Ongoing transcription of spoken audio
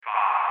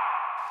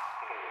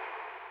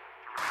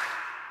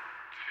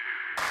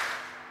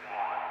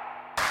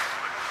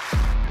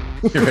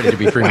You're ready to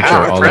be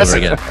premature all over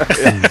again.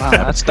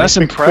 Wow, that's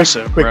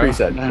impressive. Quick bro.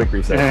 reset. Quick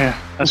reset. Yeah,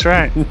 that's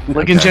right.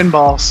 Licking gin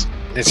balls.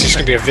 It's just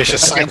going to be a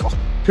vicious cycle.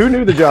 Who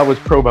knew the job was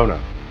pro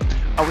bono?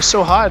 I was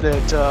so high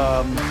that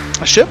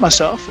I shit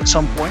myself at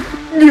some point.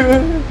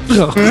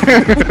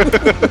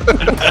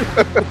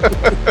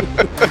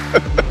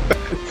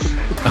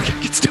 Okay,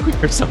 can still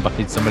hear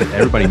somebody.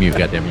 Everybody mute.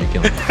 Goddamn it, you're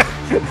killing me.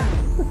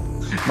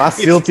 My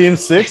SEAL Team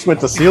 6 went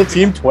to SEAL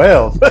Team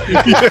 12.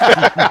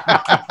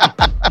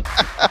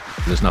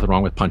 There's nothing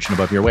wrong with punching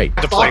above your weight.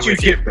 To play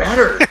with you.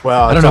 better.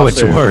 Well, I don't know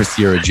what's worse.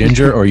 You're a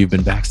ginger or you've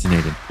been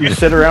vaccinated. You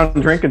sit around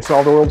and drink and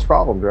solve the world's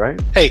problems, right?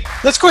 Hey,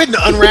 let's go ahead and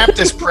unwrap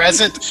this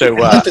present So, and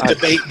let the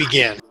debate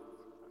begin.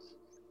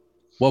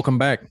 Welcome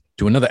back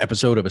to another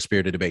episode of A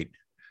Spirited Debate.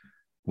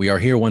 We are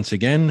here once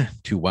again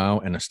to wow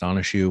and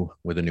astonish you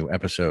with a new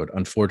episode.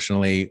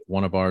 Unfortunately,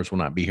 one of ours will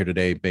not be here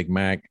today, Big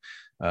Mac.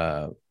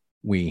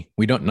 We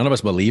don't, none of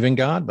us believe in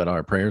God, but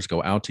our prayers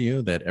go out to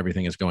you that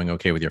everything is going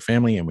okay with your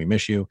family, and we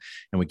miss you,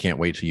 and we can't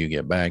wait till you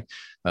get back.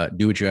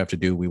 Do what you have to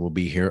do. We will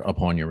be here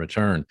upon your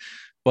return.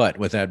 But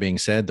with that being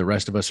said, the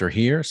rest of us are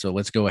here, so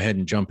let's go ahead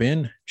and jump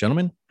in.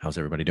 Gentlemen, how's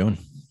everybody doing?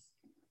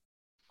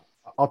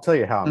 I'll tell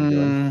you how I'm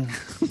doing.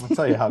 I'll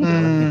tell you how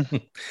I'm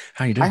doing.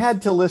 How you doing? I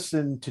had to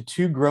listen to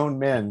two grown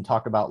men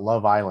talk about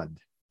Love Island.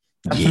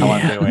 That's Yeah. how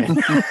I'm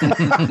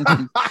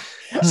doing.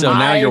 So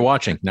now you're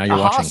watching. Now you're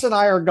watching. Haas and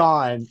I are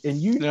gone, and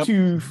you Yep.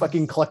 two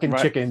fucking clucking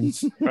Right.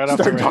 chickens Right off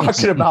the start rails.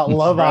 talking about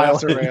Love Right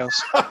off the Island.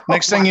 rails.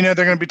 Next thing you know,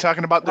 they're going to be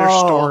talking about their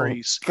Oh,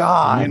 stories.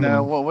 God, You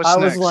know, what's I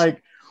next? was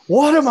like,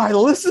 what am I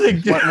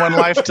listening to? One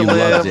life to You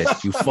live. loved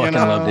it. You fucking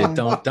know, loved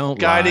it. Don't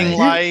Guiding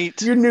lie.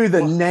 light. You knew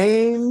the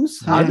names.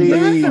 I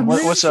Yeah. mean,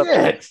 What's up?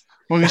 shit.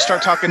 We're going to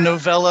start talking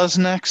novellas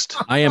next.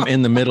 I am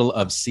in the middle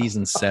of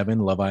season 7,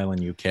 Love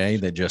Island UK,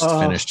 that just Oh.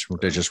 finished,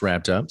 that just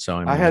wrapped up. So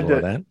I'm in I the had middle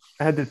of to- that.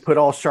 I had to put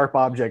all sharp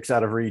objects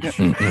out of reach.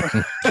 You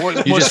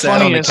What's just sat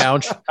funny on the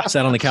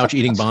is couch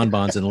eating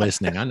bonbons and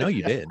listening. I know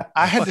you did.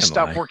 I had to Fucking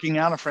stop lie. working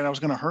out. Afraid I was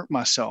going to hurt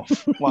myself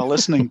while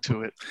listening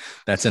to it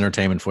That's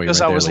entertainment for you.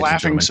 because right I there, was ladies and laughing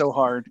gentlemen. so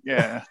hard.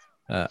 Yeah.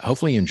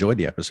 Hopefully you enjoyed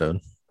the episode.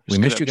 We It's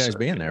a missed good you guys episode.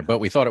 being there, but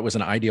we thought it was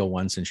an ideal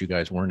one since you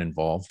guys weren't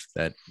involved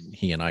that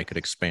he and I could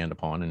expand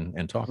upon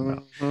and talk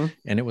about. Mhm.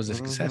 And it was a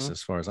success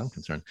as far as I'm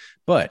concerned.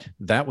 But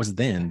that was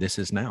then, this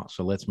is now.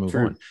 So let's move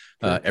True. on.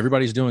 True.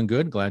 Everybody's doing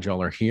good. Glad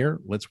y'all are here.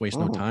 Let's waste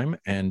no Mhm. time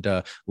and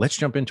let's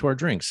jump into our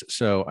drinks.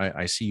 So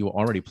I see you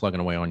already plugging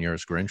away on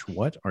yours, Grinch.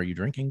 What are you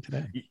drinking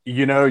today?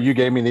 You know, you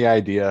gave me the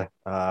idea.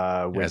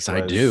 Which Yes,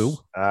 I was- do.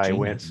 I Genius.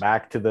 went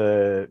back to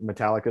the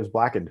Metallica's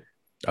Blackened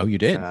Oh, you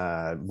did?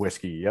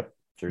 whiskey. Yep.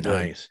 Sure did.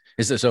 Nice.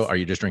 Is this so? Are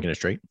you just drinking it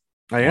straight?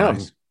 I am.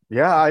 Nice.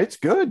 Yeah, it's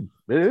good.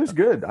 It is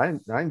good. I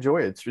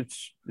enjoy it.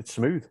 It's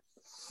smooth.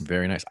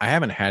 Very nice. I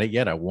haven't had it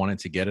yet. I wanted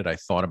to get it. I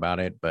thought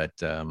about it, but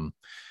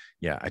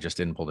yeah, I just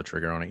didn't pull the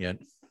trigger on it yet.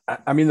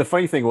 I mean, the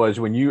funny thing was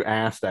when you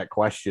asked that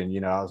question,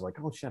 you know, I was like,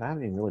 oh shit, I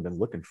haven't even really been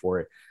looking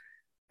for it.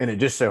 And it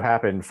just so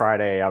happened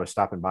Friday, I was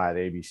stopping by the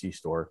ABC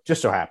store.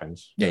 Just so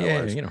happens. Yeah, that it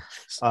yeah, was. you know,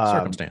 Um,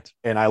 circumstance.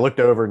 And I looked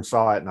over and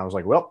saw it and I was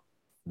like, well,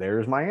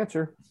 there's my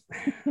answer.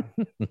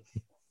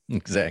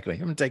 Exactly.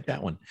 I'm gonna take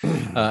that one.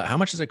 How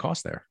much does it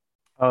cost there?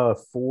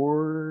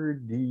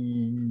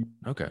 40.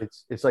 Okay.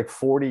 It's like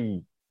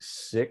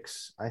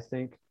 46, I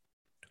think,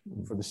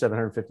 for the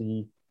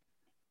 750.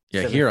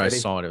 Yeah, here I 750.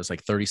 saw it. It was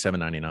like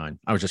 $37.99.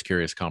 I was just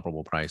curious,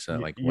 comparable price.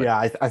 Like, what, Yeah,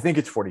 I think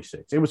it's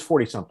 46. It was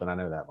 40 something. I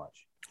know that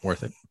much.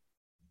 worth it?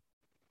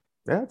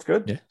 Yeah, it's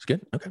good. Yeah, it's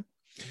good. Okay.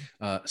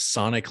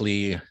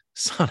 Sonically,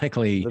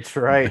 That's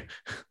right.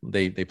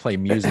 they play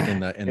music in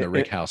the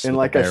Rick House. And with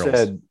like the I barrels.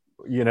 said,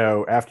 you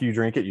know, after you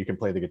drink it, you can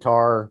play the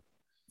guitar.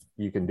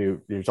 You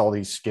can there's all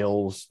these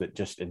skills that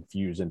just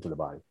infuse into the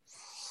body.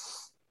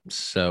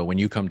 So when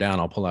you come down,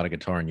 I'll pull out a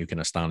guitar and you can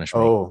astonish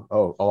me.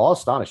 I'll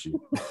astonish you.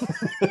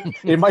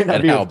 It might not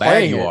At be how with bad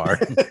playing you it. are.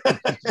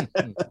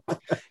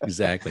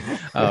 Exactly.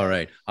 All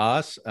right.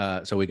 Us.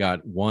 So we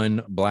got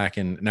one black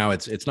and now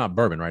it's not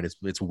bourbon, right?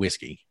 It's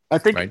whiskey, I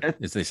think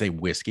right? They say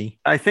whiskey.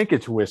 I think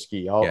it's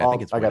whiskey. I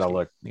think it's I gotta whiskey.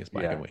 look. I think it's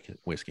black Yeah. and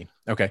whiskey.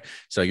 Okay.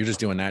 So you're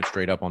just doing that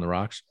straight up on the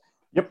rocks.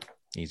 Yep.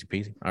 Easy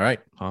peasy. All right.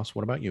 Haas,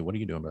 what about you? What are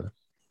you doing, brother?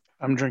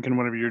 I'm drinking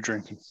whatever you're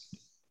drinking.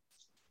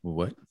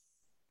 What?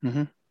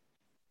 Mhm.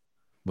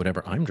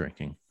 Whatever I'm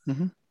drinking.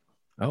 Mhm.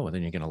 Oh,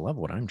 then you're going to love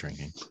what I'm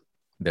drinking.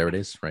 There it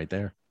is right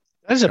there.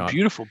 That is a Shot.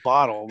 beautiful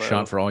bottle. Though.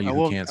 Shot for all you I who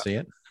will- can't see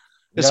it.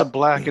 It's Yep. a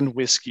blackened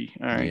whiskey.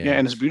 All right. Yeah. Yeah.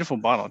 And it's a beautiful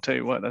bottle. I'll tell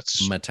you what.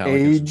 That's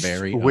Metallica's Aged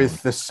very with own.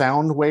 the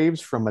sound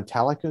waves from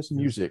Metallica's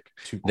music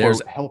to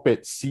There's- quote, help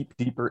it seep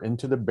deeper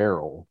into the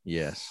barrel.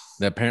 Yes.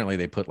 Apparently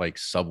they put like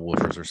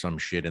subwoofers or some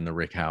shit in the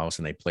Rick House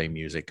and they play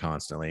music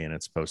constantly and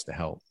it's supposed to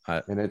help.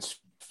 And it's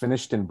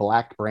finished in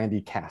black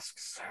brandy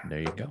casks.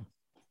 There you go.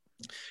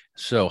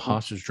 So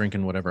Haas is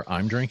drinking whatever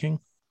I'm drinking.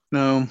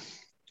 no,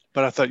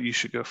 but I thought you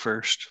should go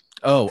first.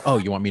 Oh,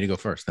 you want me to go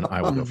first? Then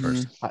I will go Mhm.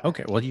 first.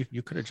 Okay. Well,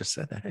 you could have just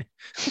said that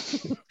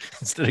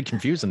instead of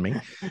confusing me.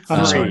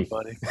 I'm sorry, Hey.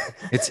 buddy.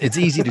 It's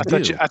easy to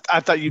do. I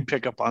thought you'd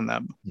pick up on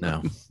that.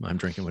 No, I'm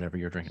drinking whatever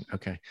you're drinking.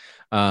 Okay.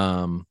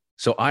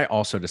 So I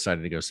also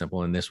decided to go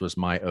simple, and this was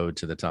my ode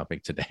to the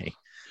topic today.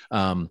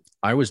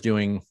 I was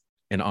doing,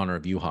 in honor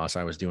of you, Haas,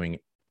 I was doing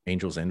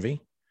Angel's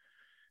Envy,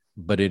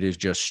 but it is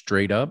just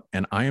straight up,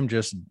 and I am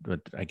just,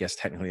 but I guess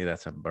technically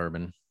that's a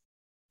bourbon,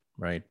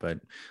 right? But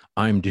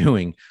I'm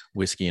doing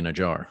whiskey in a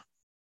jar.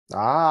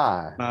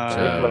 Very Nice.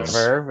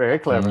 clever. Very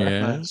clever.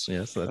 Yes,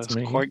 that's That's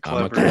me. quite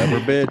I'm a clever. clever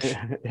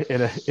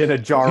bitch. in a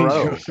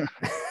jarro.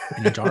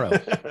 In a jarro.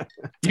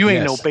 You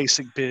ain't Yes. no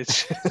basic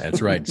bitch.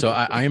 That's right. So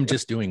I am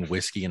just doing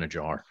whiskey in a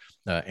jar.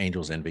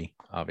 Angel's Envy,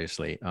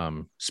 obviously.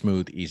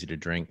 Smooth, easy to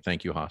drink.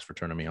 Thank you, Haas, for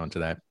turning me on to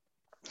that.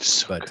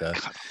 So But, good.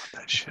 God, I love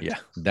that shit. Yeah,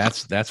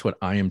 that's what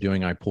I am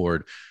doing. I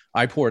poured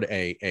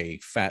a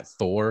Fat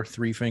Thor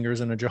 3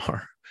 fingers in a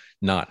jar,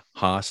 not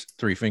Haas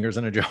 3 fingers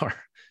in a jar.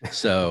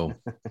 So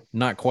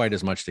not quite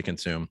as much to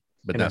consume,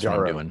 but that's what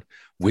I'm doing.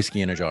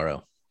 Whiskey in a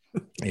jarro.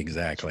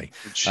 Exactly.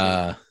 Good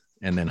shit.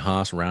 And then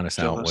Haas, round us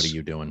out. What are Jealous.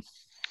 you doing?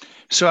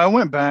 So I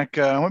went back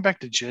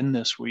to gin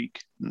this week.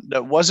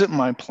 That wasn't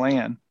my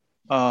plan.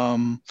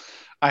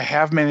 I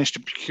have managed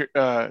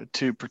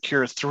to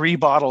procure 3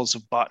 bottles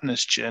of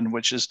Botanist gin,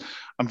 which is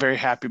I'm very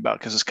happy about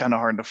because it's kind of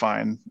hard to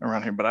find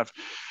around here. But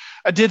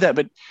I did that.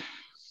 But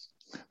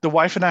the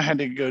wife and I had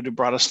to go to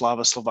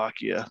Bratislava,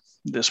 Slovakia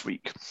this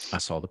week. I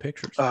saw the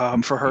pictures.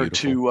 For her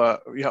Beautiful.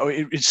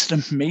 to, it's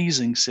an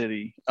amazing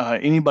city.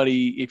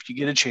 Anybody, if you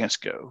get a chance,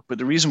 go. But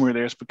the reason we're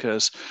there is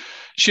because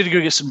she had to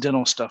go get some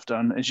dental stuff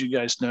done. As you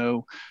guys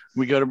know,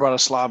 we go to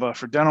Bratislava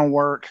for dental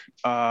work.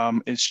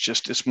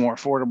 It's more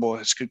affordable.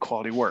 It's good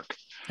quality work.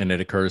 And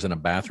it occurs in a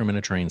bathroom in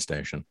a train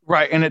station.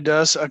 Right. And it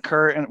does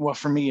occur. And well,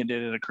 for me, it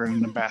occurred in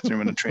the bathroom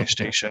in a train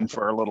station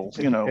for a little,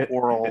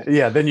 oral.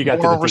 Yeah, then you got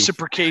oral to the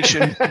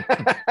reciprocation.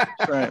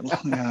 Right.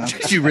 Yeah.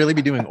 Should you really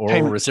be doing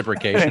oral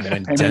reciprocation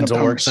when payment dental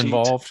upon work's receipt.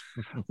 involved?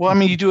 Well, I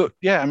mean, you do it.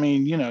 Yeah. I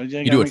mean, you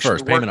do it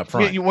first, payment up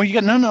front. Yeah, you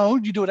got no.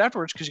 You do it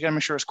afterwards because you got to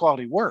make sure it's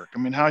quality work. I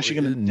mean, how is she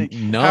going to?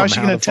 No, how is she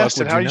going to the fuck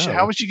test it? would How you is she, know?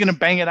 how is she going to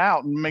bang it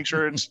out and make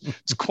sure it's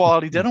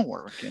quality dental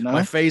work?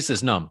 My face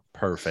is numb.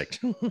 Perfect.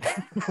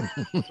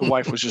 The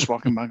wife was just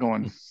walking by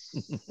going,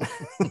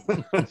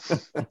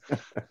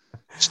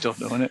 still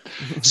doing it.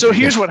 So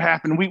here's what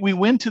happened. We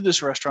went to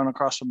this restaurant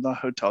across from the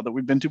hotel that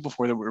we've been to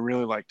before that we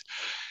really liked,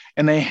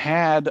 and they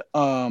had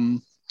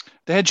gin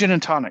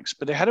and tonics,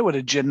 but they had it with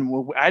a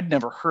gin I'd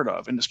never heard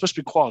of, and it's supposed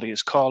to be quality.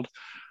 It's called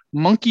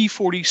Monkey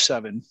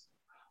 47,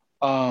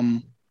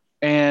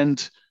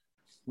 and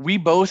we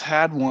both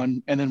had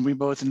one, and then we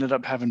both ended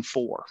up having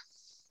 4.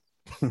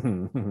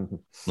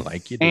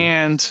 Like you do.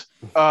 And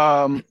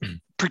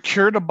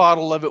procured a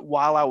bottle of it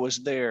while I was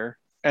there.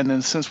 And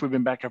then since we've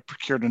been back, I've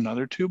procured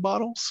another 2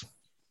 bottles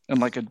in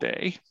like a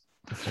day.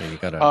 So you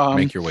got to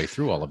make your way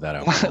through all of that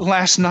alcohol.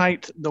 Last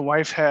night, the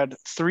wife had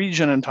 3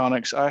 gin and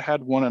tonics. I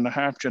had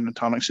 1.5 gin and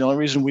tonics. The only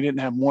reason we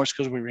didn't have more is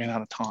because we ran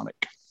out of tonic.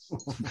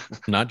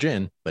 Not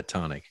gin, but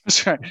tonic.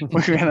 That's right.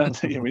 We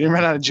didn't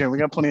run out of gin. We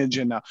got plenty of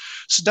gin now.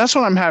 So that's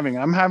what I'm having.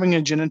 I'm having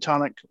a gin and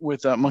tonic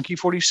with Monkey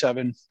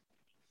 47.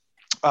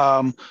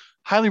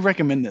 Highly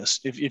recommend this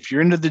if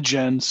you're into the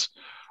gins.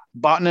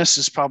 Botanist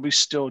is probably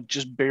still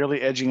just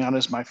barely edging out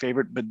as my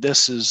favorite, but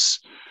this is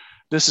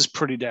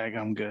pretty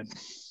daggone good.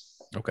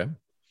 Okay.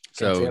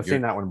 So I've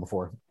seen that one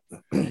before.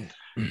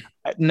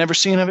 I've never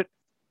seen of it.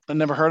 I've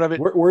never heard of it.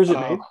 Where is it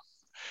made?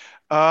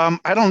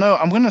 I don't know.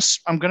 I'm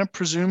gonna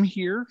presume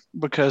here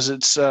because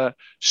it's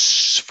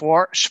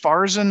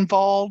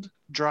Schwarzenwald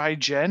dry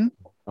gin.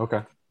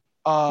 Okay.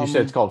 You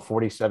said it's called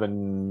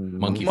 47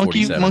 Monkey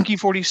 47. Monkey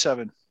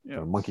 47.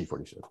 Yeah. Monkey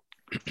 47.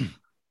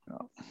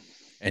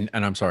 And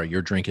I'm sorry,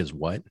 your drink is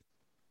what?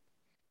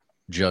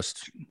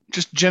 Just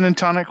gin and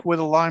tonic with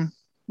a lime,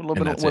 a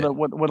little And bit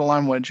with a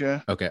lime wedge.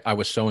 Yeah. okay. I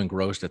was so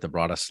engrossed at the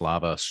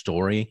Bratislava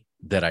story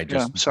that I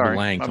just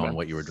blanked on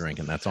what you were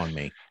drinking. That's on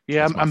me.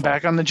 Yeah, That's my I'm fault.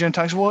 back on the gin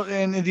tonics. Well,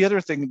 and the other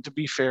thing, to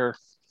be fair,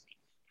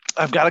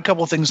 I've got a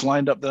couple of things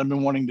lined up that I've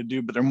been wanting to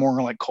do, but they're more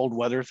like cold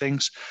weather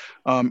things.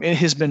 It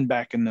has been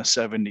back in the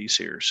 70s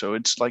here, so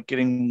it's like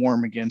getting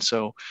warm again.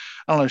 So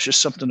I don't know. It's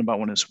just something about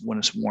when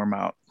it's warm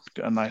out.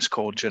 A nice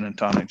cold gin and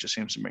tonic just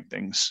seems to make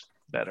things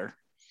better.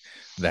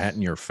 That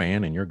and your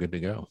fan, and you're good to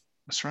go.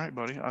 That's right,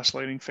 buddy.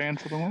 Oscillating fan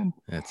for the win.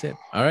 That's it.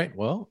 All right.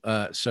 Well,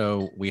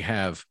 so we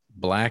have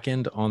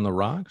blackened on the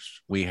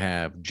rocks. We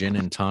have gin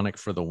and tonic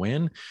for the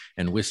win,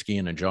 and whiskey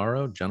in a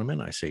jarro. Gentlemen,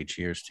 I say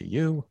cheers to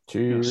you.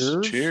 Cheers.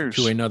 Yes, cheers.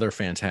 To another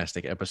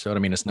fantastic episode. I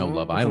mean, it's no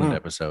Love Island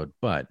episode,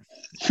 but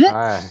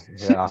Yeah.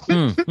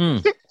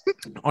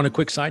 on a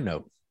quick side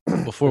note,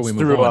 before we Let's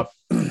move threw on, up.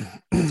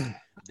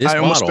 this I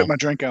almost bottle, spit my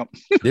drink out.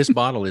 this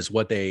bottle is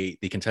what the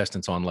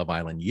contestants on Love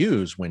Island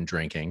use when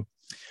drinking.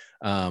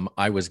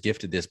 I was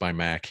gifted this by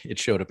Mac. It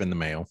showed up in the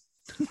mail.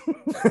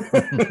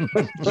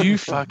 You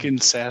fucking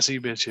sassy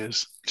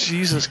bitches.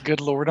 Jesus,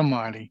 good Lord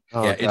Almighty.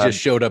 Oh, yeah, it God. just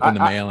showed up in the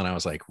mail, and I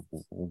was like,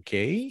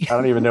 okay. I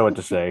don't even know what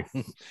to say.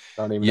 I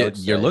don't even know what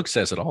to Your say. look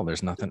says it all.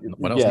 There's nothing.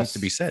 What else needs to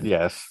be said?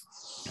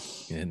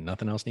 Yes. And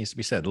nothing else needs to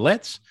be said.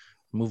 Let's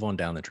move on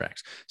down the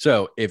tracks.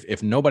 So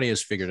if nobody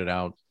has figured it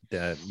out,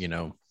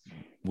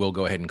 we'll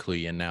go ahead and clue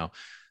you in now.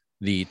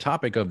 The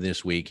topic of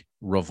this week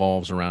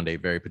revolves around a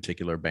very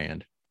particular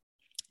band.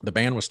 The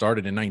band was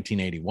started in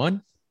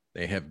 1981.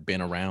 They have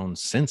been around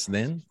since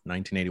then,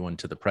 1981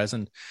 to the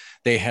present.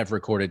 They have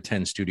recorded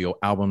 10 studio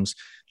albums.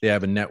 They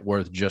have a net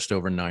worth just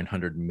over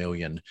 900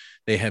 million.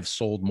 They have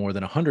sold more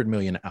than 100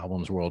 million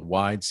albums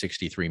worldwide,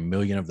 63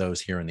 million of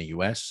those here in the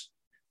US.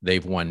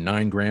 They've won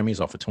 9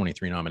 Grammys off of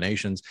 23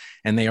 nominations,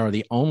 and they are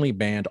the only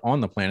band on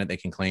the planet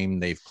that can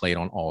claim they've played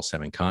on all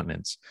 7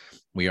 continents.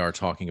 We are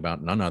talking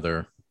about none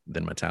other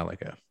than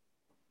Metallica.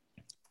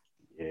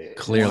 Yeah.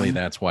 Clearly,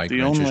 that's why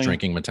Grinch is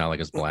drinking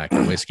Metallica's black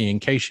whiskey, in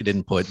case you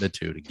didn't put the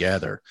two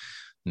together.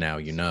 Now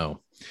you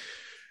know.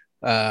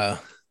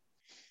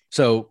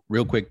 So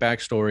real quick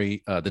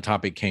backstory. The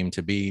topic came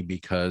to be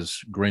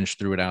because Grinch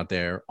threw it out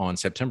there on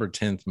September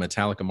 10th.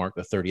 Metallica marked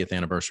the 30th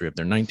anniversary of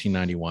their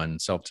 1991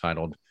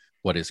 self-titled,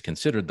 what is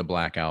considered the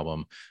Black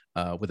Album,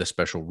 with a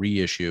special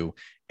reissue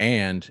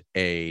and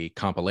a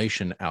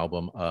compilation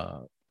album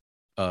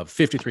of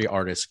 53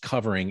 artists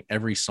covering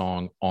every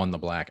song on the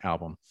Black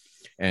Album.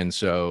 And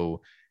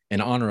so in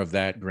honor of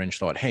that, Grinch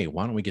thought, hey,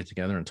 why don't we get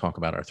together and talk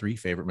about our 3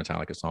 favorite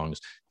Metallica songs?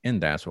 And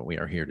that's what we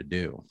are here to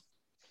do.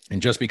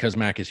 And just because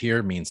Mac is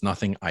here means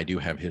nothing. I do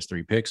have his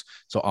 3 picks,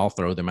 so I'll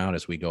throw them out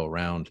as we go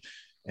around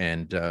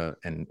and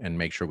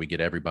make sure we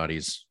get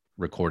everybody's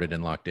recorded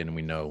and locked in and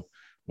we know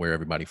where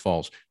everybody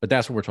falls. But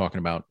that's what we're talking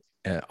about.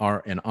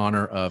 In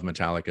honor of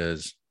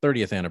Metallica's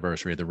 30th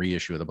anniversary of the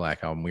reissue of the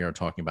Black Album, we are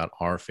talking about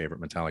our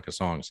favorite Metallica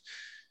songs.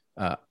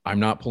 I'm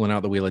not pulling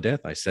out the Wheel of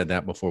Death. I said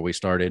that before we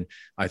started.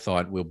 I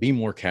thought we'll be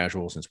more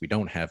casual since we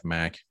don't have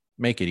Mac.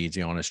 Make it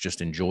easy on us.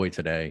 Just enjoy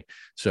today.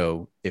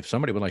 So if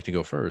somebody would like to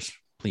go first,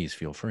 please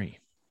feel free.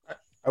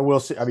 I will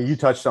say, I mean, you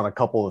touched on a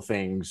couple of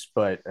things,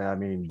 but I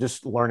mean,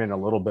 just learning a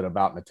little bit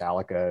about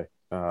Metallica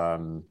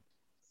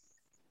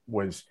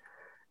was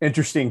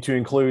interesting to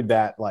include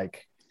that,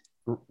 like,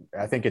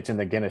 I think it's in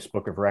the Guinness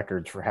Book of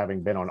Records for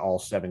having been on all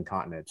 7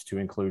 continents, to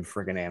include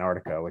friggin'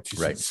 Antarctica, which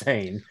is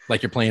insane.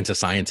 Like you're playing to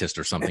scientist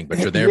or something, but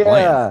you're there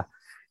playing.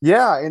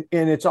 Yeah.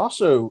 And it's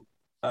also,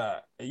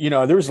 there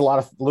was a lot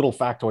of little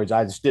factoids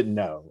I just didn't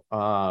know.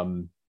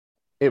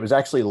 It was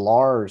actually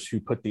Lars who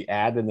put the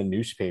ad in the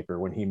newspaper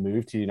when he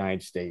moved to the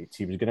United States.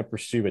 He was going to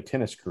pursue a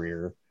tennis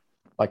career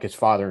like his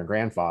father and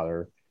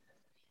grandfather.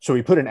 So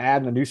he put an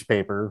ad in the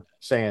newspaper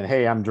saying,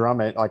 hey, I'm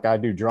drumming, like I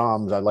do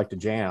drums. I'd like to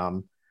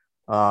jam.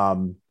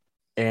 And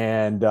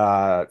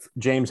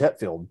James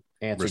Hetfield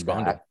answered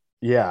that.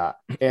 Yeah.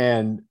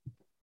 And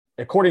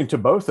according to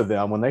both of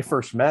them, when they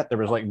first met, there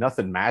was like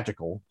nothing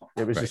magical.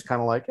 It was just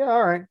kind of like, yeah,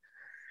 all right.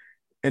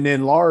 And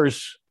then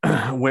Lars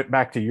went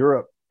back to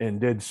Europe and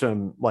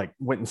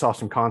went and saw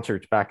some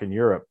concerts back in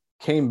Europe,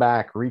 came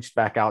back, reached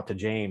back out to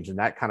James, and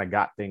that kind of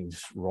got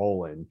things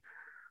rolling.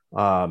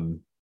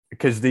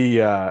 Because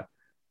the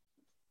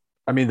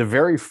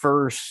very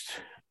first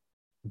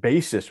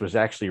bassist was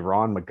actually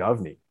Ron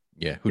McGovney.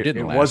 Yeah, who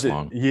didn't last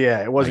long.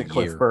 Yeah, it wasn't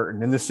Cliff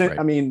Burton. And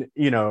I mean,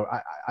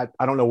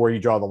 I don't know where you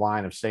draw the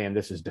line of saying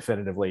this is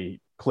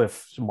definitively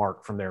Cliff's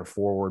mark from there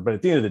forward. But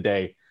at the end of the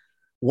day,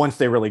 once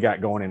they really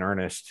got going in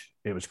earnest,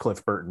 it was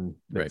Cliff Burton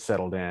that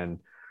settled in.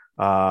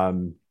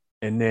 And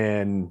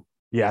then,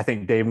 I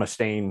think Dave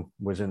Mustaine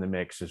was in the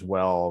mix as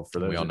well. For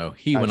those we all know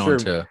he went on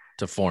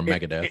to form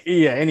Megadeth.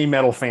 Yeah, any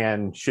metal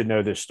fan should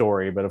know this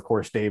story. But of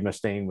course, Dave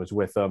Mustaine was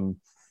with them,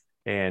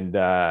 and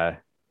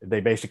they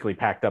basically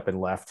packed up and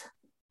left.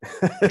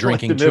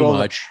 Drinking too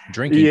much.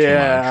 He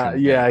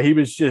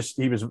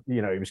was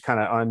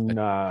kind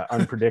of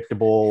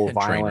unpredictable,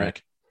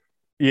 violent.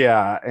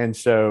 Yeah. And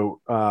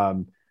so,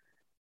 so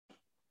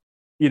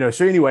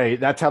anyway,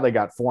 that's how they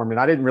got formed. And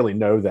I didn't really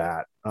know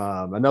that.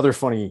 Another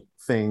funny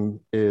thing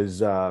is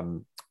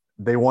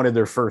they wanted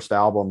their first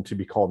album to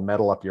be called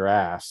Metal Up Your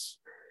Ass.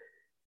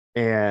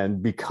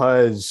 And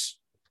because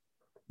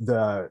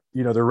the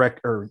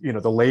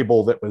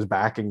label that was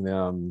backing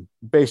them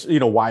basically,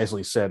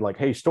 wisely said, like,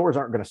 hey, stores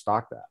aren't going to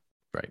stock that.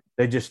 Right.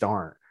 They just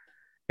aren't.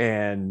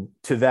 And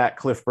to that,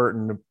 Cliff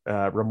Burton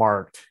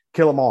remarked,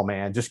 kill them all,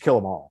 man. Just kill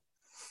them all.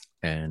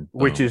 And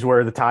which is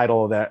where the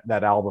title of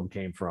that album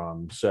came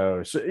from.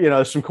 So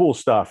some cool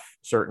stuff,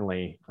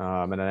 certainly.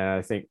 And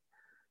I think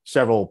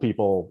several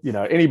people,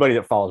 anybody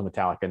that follows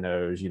Metallica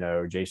knows,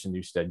 Jason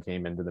Newsted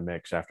came into the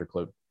mix after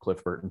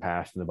Cliff Burton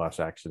passed in the bus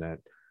accident.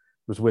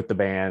 Was with the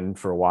band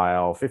for a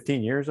while,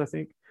 15 years, I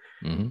think.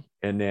 Mm-hmm.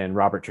 And then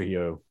Robert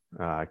Trujillo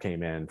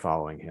came in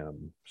following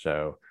him.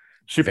 So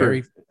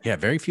very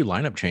few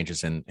lineup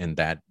changes in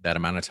that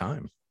amount of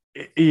time.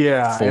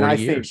 Yeah. 40 and I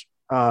years.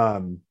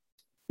 Think,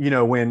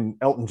 when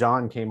Elton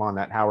John came on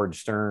that Howard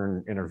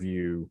Stern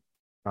interview,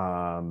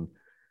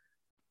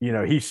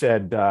 he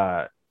said,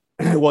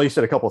 he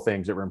said a couple of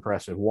things that were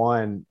impressive.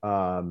 One,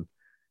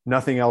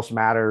 Nothing Else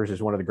Matters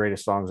is one of the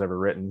greatest songs ever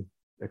written,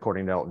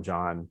 according to Elton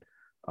John.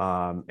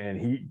 And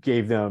he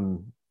gave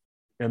them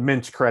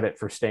immense credit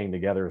for staying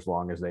together as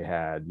long as they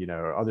had.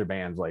 Other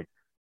bands like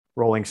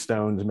Rolling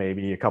Stones,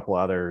 maybe a couple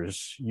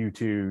others,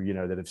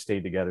 U2, that have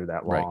stayed together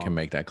that long. Right, can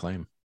make that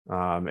claim.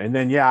 And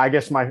then, I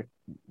guess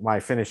my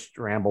finished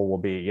ramble will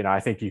be, I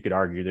think you could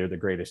argue they're the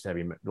greatest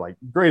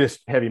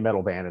heavy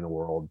metal band in the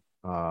world.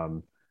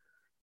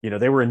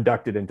 They were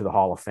inducted into the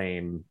Hall of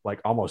Fame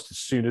like almost as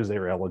soon as they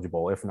were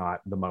eligible, if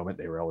not the moment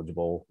they were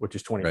eligible, which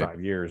is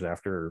 25 years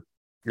after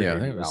your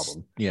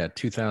album. Yeah,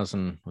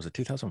 2000, was it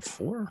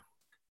 2004?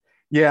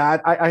 Yeah,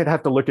 I'd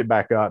have to look it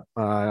back up.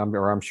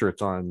 I'm sure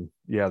it's on,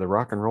 the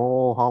Rock and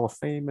Roll Hall of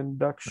Fame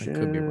induction. I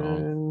could be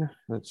wrong.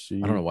 Let's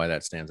see. I don't know why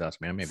that stands out to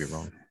me. I may be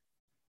wrong.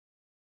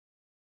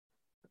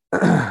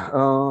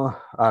 I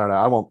don't know.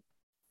 I won't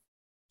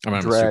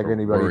drag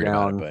anybody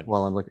down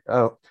while I'm looking.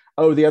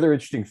 Oh, the other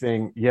interesting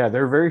thing. Yeah,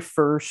 their very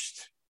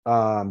first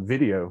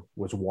video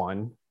was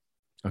one.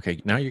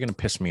 Okay, now you're going to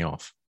piss me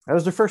off. That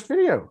was their first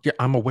video. Yeah,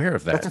 I'm aware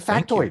of that. That's a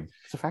factoid.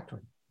 It's a factoid.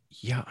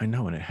 Yeah, I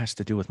know, and it has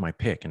to do with my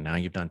pick, and now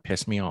you've done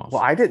pissed me off.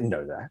 Well, I didn't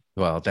know that.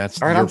 Well, that's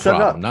your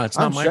problem. No, it's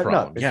not my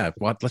problem. Yeah,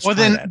 well, let's try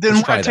that.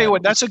 Then I tell you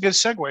what, that's a good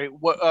segue.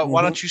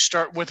 Why don't you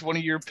start with one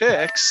of your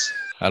picks?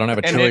 I don't have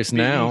a choice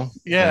now.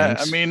 Yeah,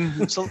 thanks. I mean,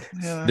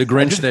 the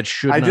Grinch that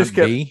should not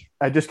be.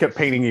 I just kept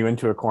painting you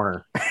into a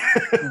corner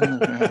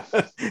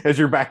as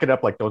you're backing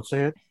up, like, don't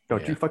say it.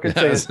 Don't you fucking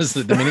say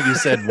it. The minute you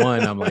said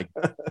one, I'm like,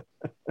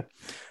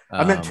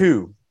 I meant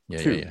two. Yeah,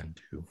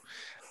 two.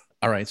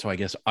 All right, so I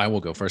guess I will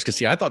go first because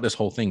see, I thought this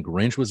whole thing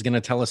Grinch was going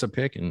to tell us a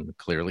pick, and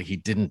clearly he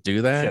didn't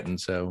do that, and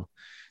so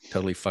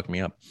totally fucked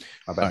me up.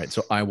 All right,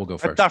 so I will go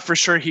first. I thought for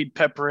sure he'd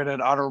pepper it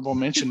an honorable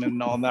mention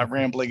and all that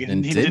rambling,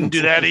 and he didn't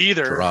do that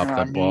either.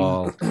 Drop the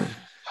ball.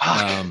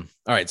 All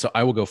right, so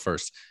I will go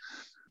first.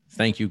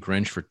 Thank you,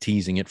 Grinch, for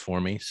teasing it for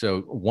me.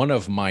 So one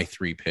of my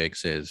three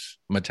picks is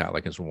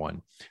Metallica's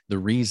one. The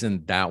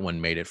reason that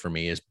one made it for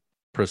me is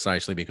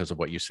precisely because of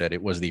what you said.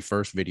 It was the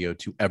first video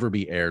to ever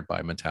be aired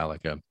by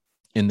Metallica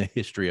in the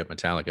history of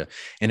Metallica,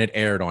 and it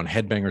aired on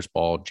Headbangers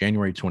Ball,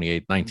 January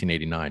 28,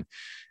 1989.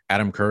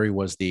 Adam Curry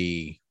was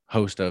the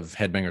host of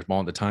Headbangers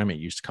Ball at the time. It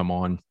used to come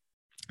on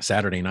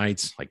Saturday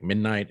nights, like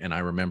midnight, and I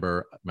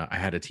remember I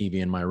had a TV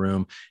in my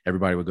room.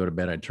 Everybody would go to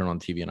bed. I'd turn on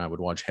TV, and I would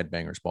watch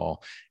Headbangers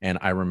Ball, and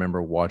I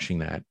remember watching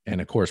that.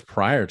 And of course,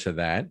 prior to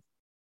that,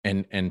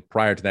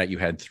 you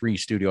had 3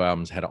 studio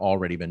albums had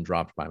already been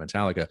dropped by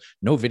Metallica.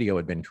 No video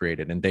had been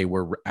created, and they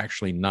were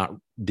actually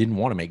didn't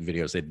want to make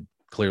videos. They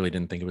clearly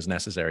didn't think it was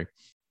necessary,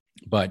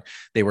 but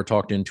they were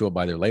talked into it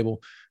by their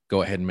label.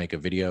 Go ahead and make a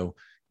video.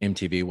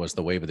 MTV was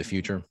the wave of the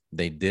future.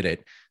 They did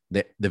it.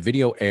 The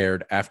video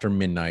aired after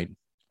midnight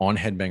on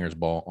Headbangers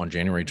Ball on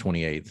January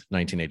 28th,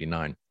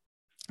 1989.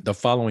 The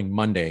following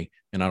Monday,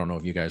 and I don't know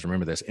if you guys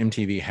remember this,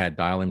 MTV had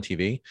Dial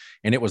MTV,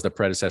 and it was the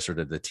predecessor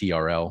to the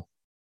TRL,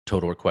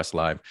 Total Request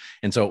Live.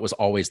 And so it was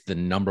always the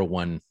number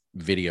one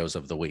videos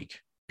of the week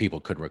people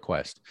could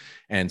request.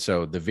 And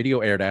so the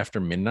video aired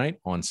after midnight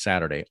on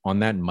Saturday.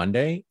 On that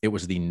Monday, it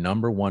was the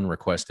number one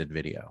requested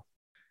video.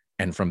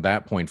 And from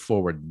that point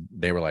forward,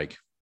 they were like,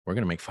 we're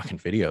going to make fucking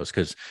videos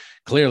because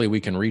clearly we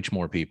can reach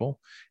more people,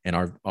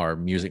 and our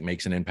music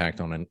makes an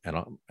impact on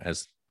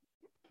as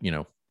you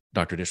know,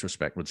 Dr.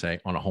 Disrespect would say,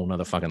 on a whole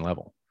nother fucking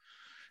level.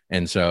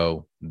 And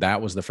so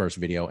that was the first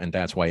video, and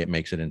that's why it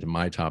makes it into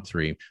my top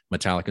 3.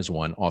 Metallica's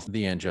one off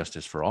the And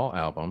Justice for All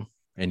album.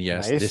 And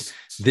yes, nice.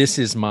 This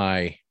is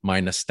my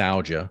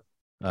nostalgia.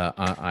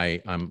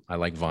 I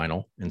like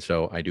vinyl, and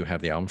so I do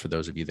have the album for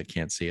those of you that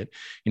can't see it.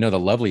 You know, the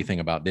lovely thing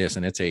about this,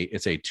 and it's a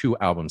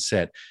 2-album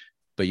set,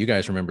 but you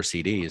guys remember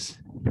CDs,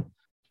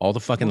 all the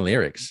fucking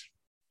lyrics.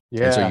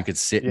 Yeah. And so you could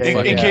sit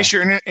in case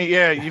your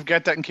you've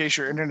got that in case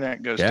your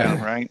internet goes down,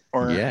 right?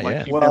 Or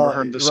you've never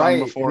heard the song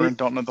before and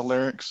don't know the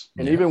lyrics.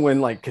 And even when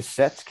like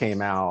cassettes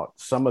came out,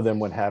 some of them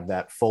would have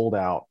that fold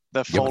out.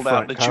 That fold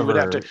out that you would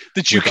have to,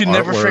 that you could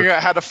never figure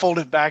out how to fold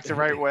it back the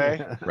right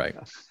way. Right.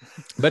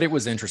 But it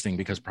was interesting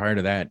because prior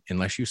to that,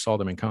 unless you saw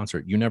them in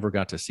concert, you never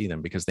got to see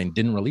them because they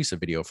didn't release a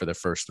video for the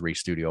first 3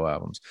 studio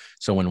albums.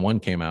 So when one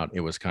came out,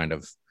 it was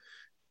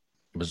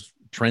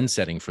trend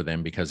setting for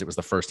them because it was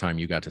the first time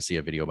you got to see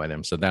a video by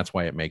them. So that's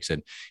why it makes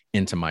it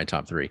into my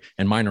top 3.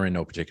 And mine are in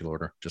no particular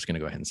order. Just going to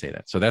go ahead and say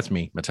that. So that's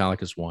me.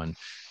 Metallica's one.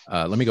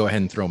 Let me go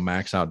ahead and throw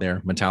Max out there.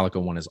 Metallica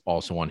one is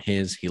also on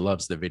his. He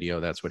loves the video.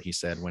 That's what he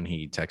said when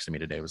he texted me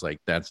today. It was like,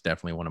 that's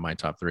definitely one of my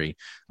top 3.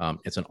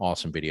 It's an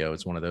awesome video.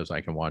 It's one of those I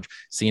can watch.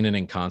 Seeing it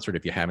in concert,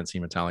 if you haven't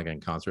seen Metallica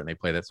in concert and they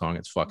play that song,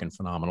 it's fucking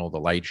phenomenal. The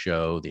light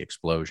show, the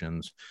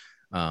explosions.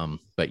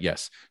 But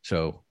yes,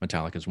 so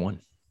Metallica's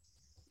one.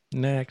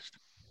 Next.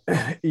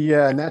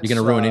 Yeah, and that's you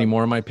gonna ruin any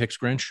more of my picks,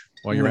 Grinch?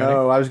 While you're at it?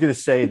 I was gonna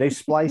say they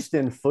spliced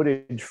in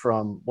footage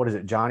from what is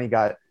it? Johnny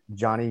get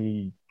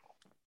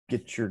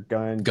your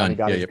gun. Johnny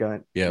got his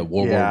gun. Yeah,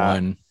 World War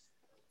One.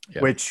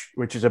 Yeah. Which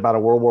is about a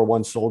World War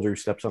I soldier who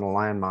steps on a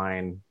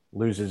landmine,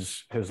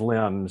 loses his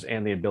limbs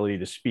and the ability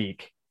to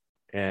speak,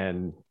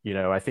 and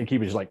I think he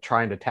was like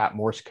trying to tap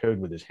Morse code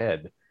with his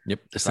head. Yep,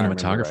 the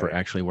cinematographer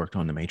actually worked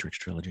on the Matrix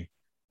trilogy.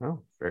 Oh,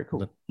 very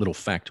cool. Little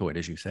factoid,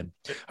 as you said.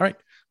 All right,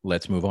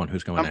 let's move on.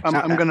 Who's going next?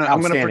 I'm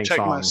gonna protect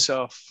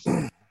myself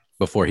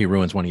before he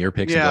ruins one of your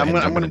picks. Yeah, I'm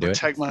gonna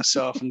protect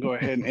myself and go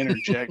ahead and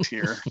interject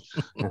here.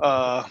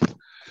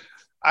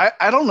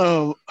 I don't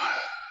know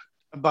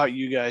about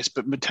you guys,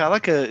 but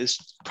Metallica is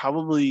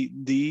probably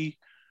the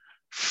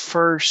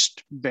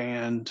first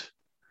band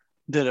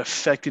that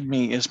affected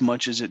me as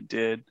much as it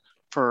did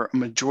for a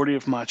majority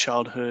of my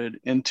childhood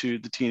into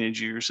the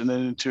teenage years and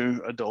then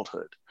into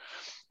adulthood.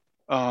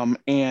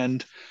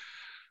 And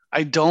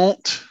I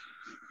don't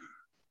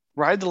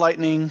Ride the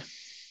Lightning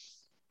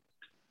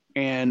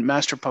and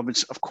Master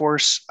Puppets. Of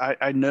course,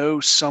 I know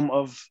some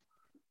of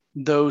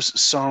those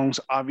songs.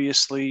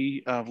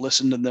 Obviously, I've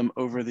listened to them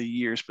over the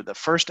years, but the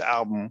first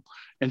album,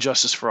 And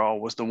Justice for All,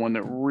 was the one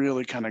that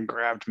really kind of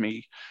grabbed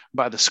me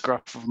by the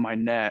scruff of my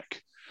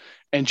neck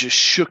and just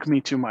shook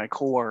me to my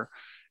core.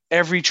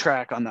 Every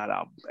track on that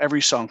album,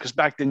 every song, because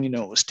back then,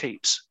 it was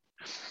tapes.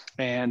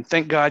 And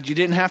thank God you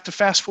didn't have to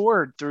fast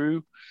forward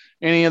through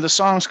any of the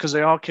songs because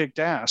they all kicked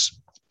ass.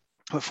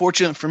 But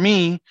fortunate for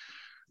me,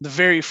 the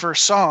very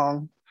first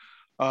song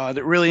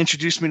that really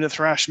introduced me to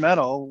thrash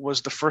metal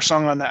was the first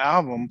song on the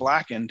album,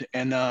 Blackened.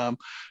 And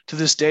to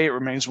this day, it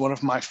remains one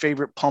of my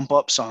favorite pump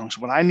up songs.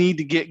 When I need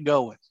to get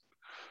going,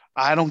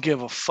 I don't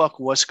give a fuck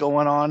what's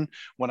going on.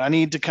 When I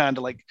need to kind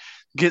of like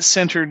get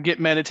centered, get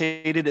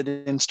meditated,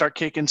 and then start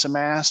kicking some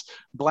ass,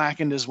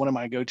 Blackened is one of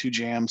my go-to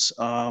jams.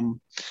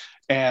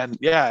 And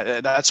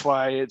yeah, that's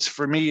why it's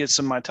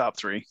in my top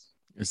 3.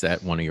 Is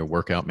that one of your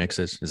workout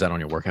mixes? Is that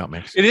on your workout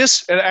mix? It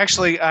is. And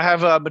actually, I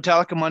have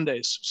Metallica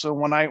Mondays. So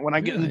when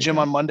I get in the gym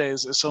on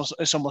Mondays, it's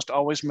almost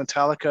always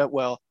Metallica.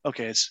 Well,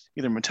 okay, it's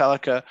either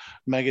Metallica,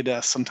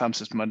 Megadeth.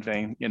 Sometimes it's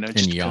Mudvayne.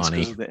 Just because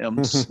of the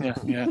M's.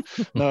 Yeah.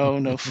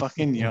 No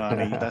fucking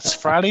Yanni. That's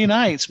Friday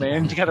nights,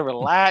 man. You got to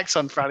relax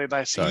on Friday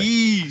nights. Sorry.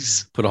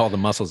 Ease. Put all the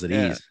muscles at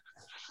ease.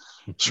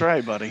 That's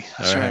right, buddy.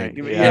 That's right.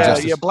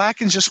 Yeah.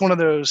 Blackened's just one of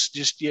those.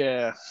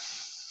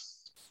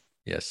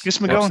 Yes. Gets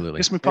me going.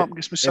 Gets me pumped.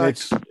 Gets me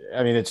psyched.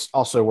 It's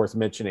also worth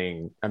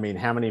mentioning.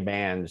 How many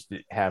bands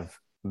have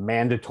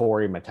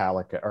mandatory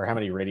Metallica, or how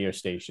many radio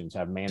stations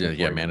have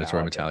mandatory?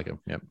 Mandatory Metallica.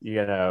 Yep.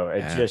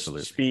 It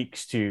just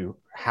speaks to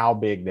how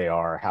big they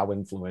are, how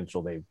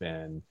influential they've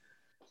been,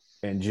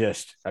 and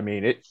just,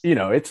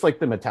 it's like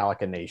the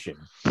Metallica Nation.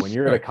 When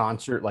you're at a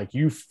concert, like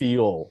you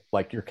feel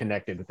like you're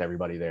connected with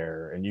everybody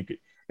there, and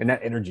and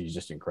that energy is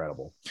just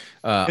incredible.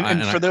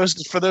 And for those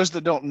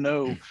that don't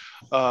know,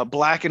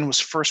 Blackened was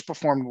first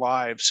performed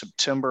live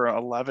September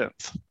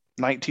 11th,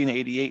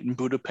 1988 in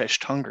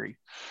Budapest, Hungary.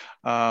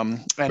 And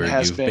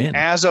has been,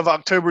 as of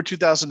October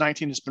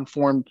 2019, has been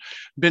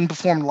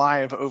performed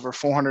live over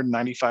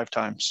 495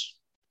 times.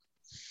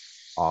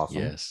 Awesome.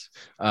 Yes.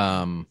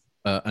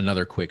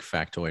 Another quick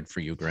factoid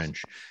for you,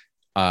 Grinch.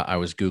 I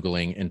was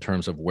Googling in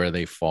terms of where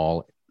they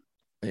fall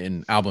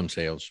in album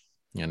sales.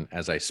 And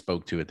as I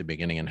spoke to at the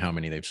beginning and how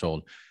many they've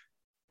sold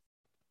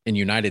in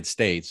United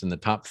States, in the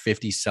top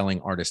 50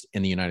 selling artists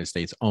in the United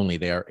States only,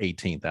 they are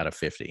 18th out of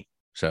 50.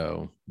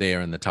 So they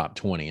are in the top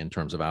 20 in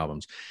terms of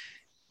albums.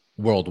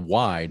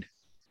 Worldwide,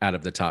 out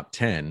of the top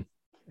 10.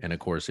 And of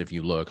course, if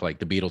you look, like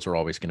the Beatles are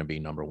always going to be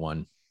number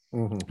 1.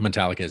 Mm-hmm.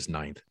 Metallica is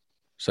 9th.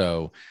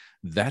 So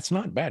that's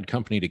not bad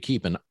company to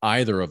keep in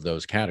either of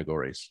those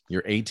categories.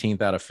 You're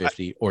 18th out of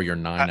 50 or you're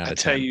 9 out of 10. I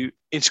tell you,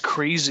 it's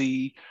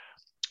crazy.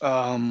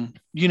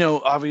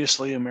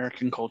 Obviously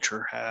American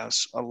culture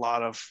has a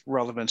lot of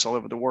relevance all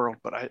over the world,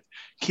 but I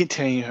can't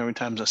tell you how many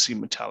times I see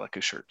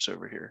Metallica shirts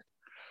over here.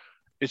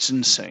 It's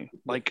insane.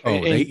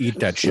 They eat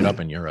that shit up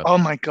in Europe. Oh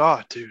my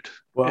God, dude.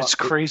 Well, it's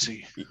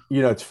crazy.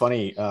 It's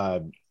funny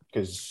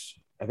because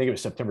I think it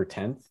was September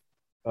 10th.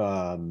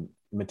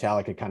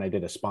 Metallica kind of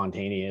did a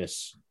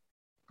spontaneous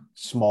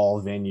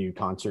small venue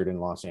concert in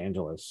Los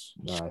Angeles.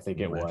 I think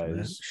it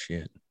was.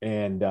 Shit.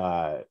 And,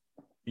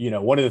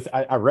 one of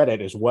the I read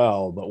it as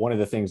well, but one of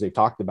the things they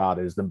talked about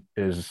is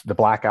the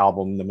Black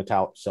Album, the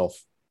Metallica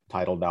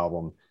self-titled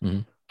album,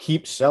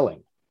 keeps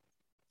selling,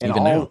 and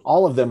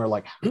all of them are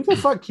like, who the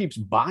fuck keeps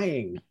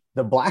buying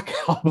the Black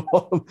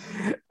Album?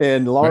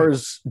 And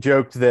Lars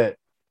joked that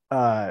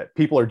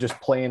people are just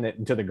playing it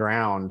into the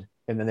ground,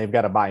 and then they've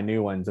got to buy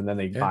new ones, and then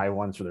they buy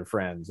ones for their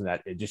friends, and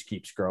that it just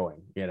keeps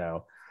growing,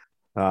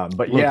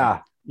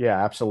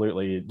 Yeah,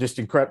 absolutely. Just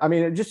incredible.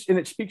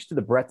 It speaks to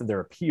the breadth of their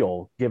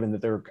appeal, given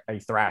that they're a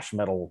thrash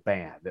metal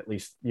band. At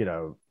least,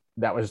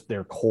 that was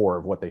their core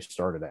of what they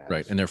started as.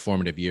 Right. In their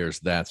formative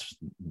years,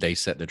 they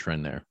set the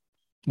trend there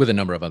with a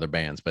number of other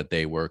bands, but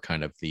they were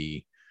kind of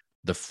the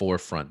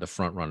forefront, the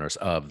front runners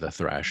of the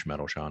thrash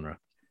metal genre.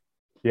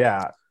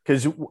 Yeah.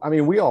 Because,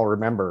 we all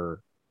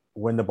remember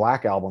when the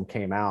Black Album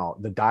came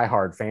out, the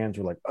diehard fans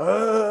were like,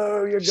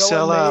 oh, you're going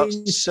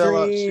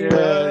sellouts.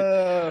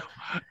 Yeah.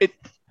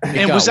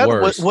 And was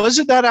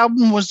it that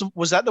album?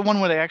 Was that the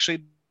one where they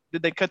actually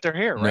did they cut their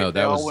hair? Right? No,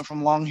 they all went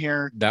from long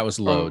hair. That was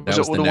Load. That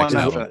Was was it the the next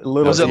one album.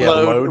 after? Was it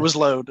Load? It was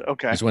Load.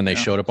 Okay. It's when they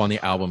showed up on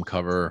the album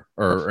cover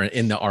or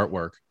in the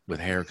artwork with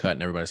haircut,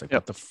 and everybody's like,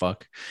 "What the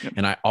fuck?"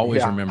 And I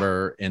always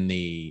remember in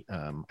the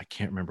I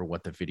can't remember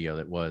what the video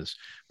that was,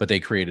 but they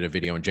created a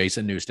video, and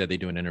Jason Newsted, they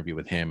do an interview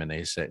with him, and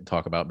they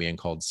talk about being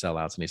called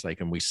sellouts, and he's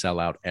like, "And we sell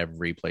out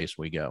every place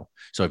we go.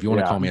 So if you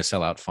want to call me a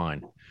sellout,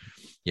 fine."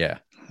 Yeah.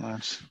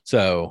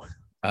 So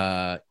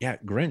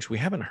Grinch, we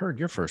haven't heard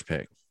your first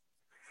pick.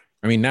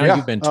 I mean, now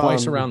you've been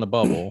twice around the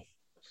bubble.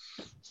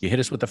 You hit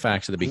us with the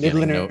facts at the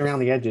beginning. Around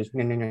the edges.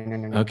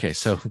 Okay,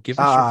 so give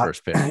us your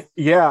first pick.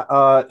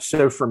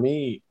 So for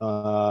me,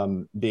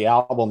 the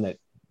album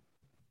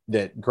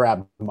that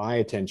grabbed my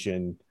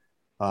attention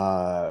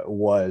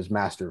was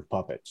Master of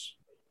Puppets.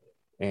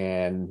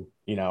 And,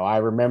 I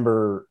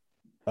remember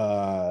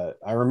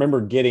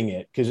getting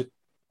it because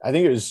I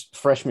think it was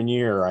freshman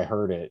year I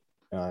heard it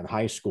in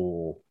high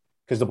school,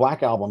 because the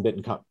Black Album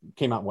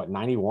came out,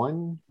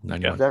 91?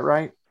 Is that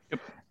right? Yep.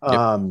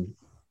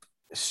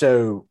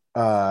 So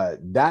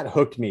that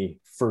hooked me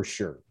for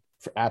sure,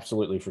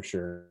 absolutely for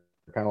sure.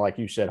 Kind of like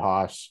you said,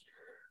 Haas.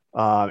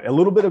 A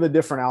little bit of a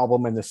different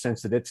album in the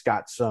sense that it's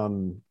got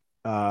some,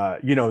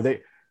 not,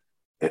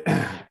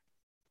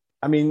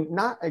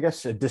 I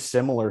guess, a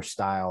dissimilar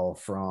style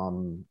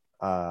from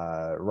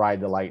Ride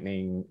the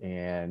Lightning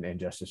and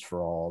Justice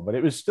for All, but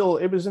it was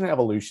an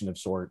evolution of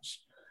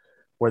sorts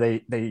where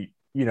they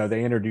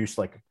introduced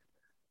like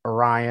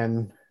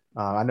Orion.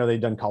 I know they've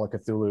done Call of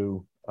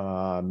Cthulhu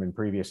in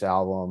previous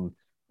album,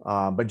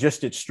 but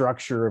just its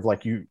structure of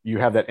like you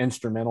have that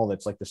instrumental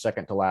that's like the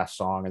second to last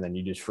song, and then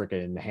you just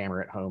freaking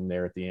hammer it home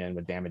there at the end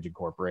with Damage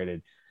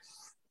Incorporated.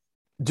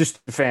 Just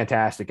a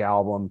fantastic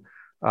album.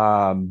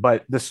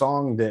 But the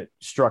song that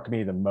struck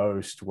me the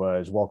most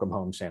was Welcome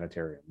Home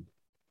Sanitarium.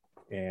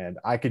 And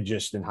I could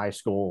just in high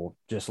school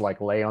just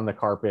like lay on the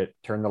carpet,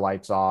 turn the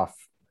lights off.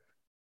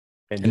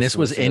 And this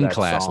was in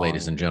class, song.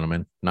 Ladies and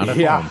gentlemen, not at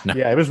home. No.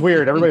 Yeah, it was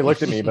weird. Everybody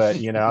looked at me, but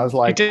I was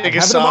like, take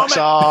his socks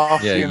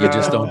off. Yeah, you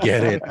just don't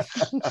get it.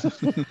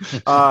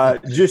 I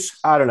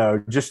don't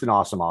know, just an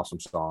awesome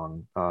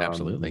song.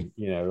 Absolutely.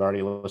 I've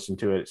already listened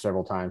to it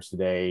several times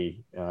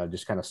today,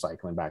 just kind of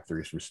cycling back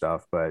through some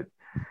stuff, but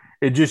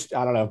it just,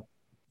 I don't know,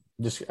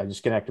 I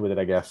just connected with it,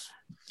 I guess.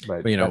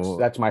 But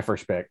that's my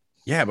first pick.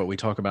 Yeah, but we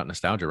talk about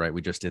nostalgia, right?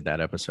 We just did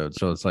that episode,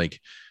 so it's like,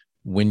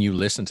 when you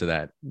listen to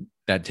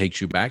that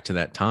takes you back to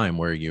that time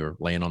where you're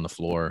laying on the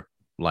floor,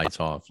 lights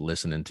off,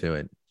 listening to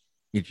it.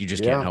 You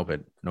just can't help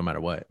it, no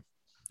matter what,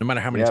 no matter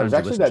how many times you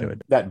listen to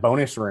it. That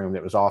bonus room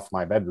that was off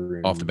my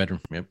bedroom, off the bedroom.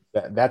 Yep.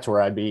 That's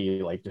where I'd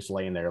be like just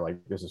laying there,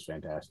 like, this is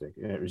fantastic.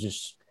 And it was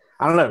just,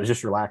 I don't know, it was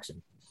just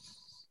relaxing.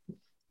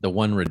 The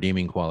one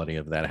redeeming quality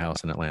of that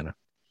house in Atlanta.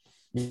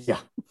 Yeah.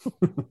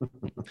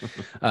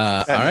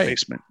 All right.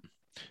 Basement.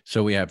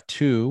 So we have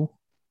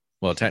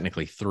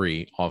technically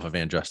 3 off of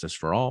And Justice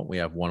for All. We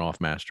have 1 off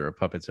Master of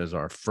Puppets as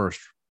our first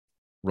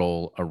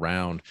roll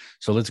around.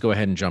 So let's go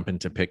ahead and jump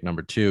into pick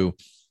number 2.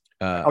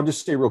 I'll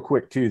just say real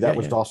quick too, that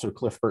was also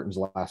Cliff Burton's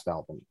last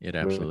album. It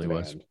absolutely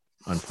was,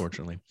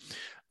 unfortunately.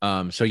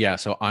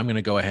 So I'm going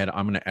to go ahead.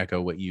 I'm going to echo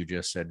what you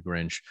just said,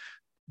 Grinch.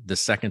 The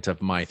second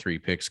of my 3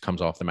 picks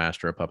comes off the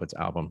Master of Puppets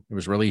album. It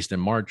was released in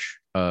March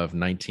of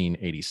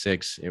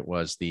 1986. It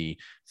was the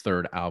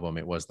 3rd album.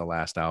 It was the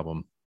last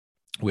album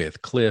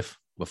with Cliff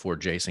before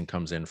Jason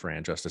comes in for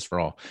And Justice for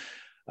All.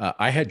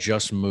 I had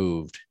just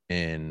moved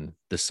in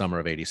the summer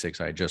of 86.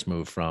 I had just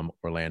moved from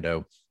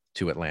Orlando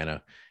to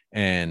Atlanta.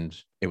 And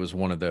it was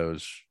one of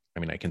those,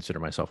 I consider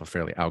myself a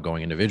fairly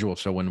outgoing individual.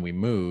 So when we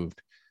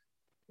moved,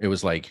 it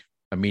was like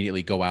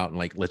immediately go out and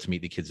like, let's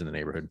meet the kids in the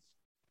neighborhood.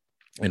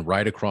 And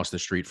right across the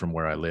street from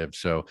where I lived.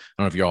 So I don't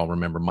know if you all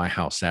remember, my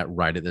house sat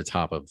right at the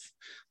top of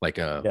like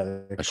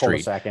a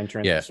street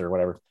entrance or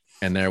whatever.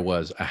 And there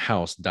was a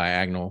house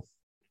diagonal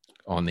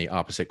on the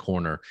opposite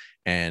corner,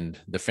 and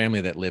the family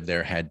that lived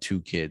there had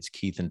 2 kids,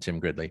 Keith and Tim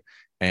Gridley,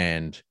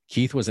 and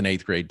Keith was in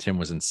 8th grade, Tim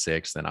was in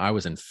 6th, and I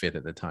was in 5th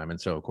at the time. And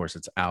so of course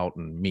it's out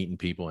and meeting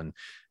people, and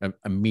I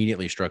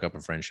immediately struck up a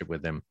friendship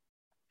with them.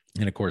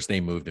 And of course they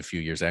moved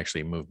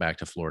back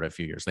to Florida a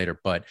few years later,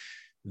 but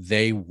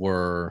they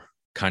were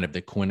kind of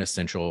the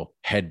quintessential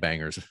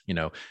headbangers,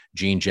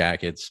 jean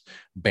jackets,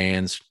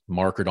 bands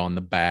markered on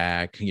the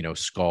back,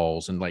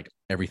 skulls and like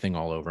everything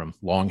all over them,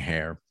 long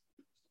hair.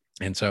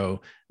 And so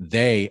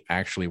they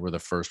actually were the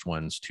first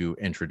ones to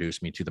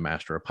introduce me to the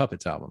Master of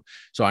Puppets album.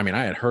 So, I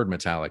had heard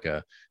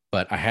Metallica,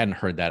 but I hadn't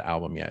heard that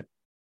album yet.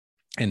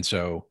 And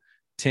so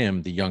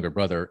Tim, the younger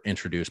brother,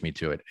 introduced me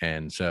to it.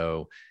 And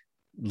so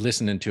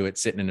listening to it,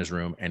 sitting in his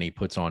room, and he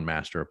puts on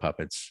Master of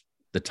Puppets,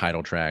 the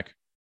title track.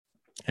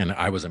 And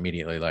I was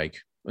immediately like,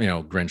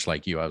 Grinch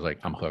like you, I was like,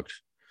 I'm hooked.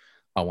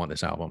 I want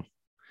this album.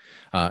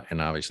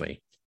 And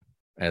obviously,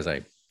 as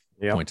I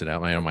pointed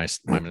out, my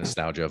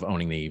nostalgia of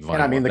owning the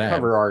vinyl. And the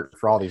cover art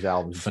for all these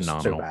albums is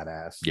phenomenal. So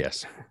badass.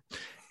 Yes.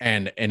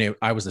 And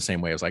I was the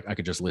same way. I was like, I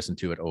could just listen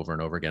to it over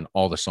and over again.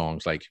 All the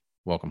songs like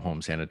Welcome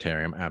Home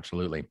Sanitarium.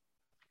 Absolutely.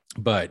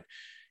 But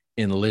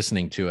in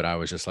listening to it, I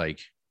was just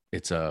like,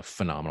 It's a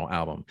phenomenal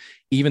album.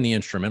 Even the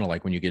instrumental,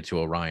 like when you get to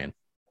Orion,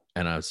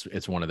 and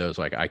it's one of those,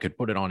 like I could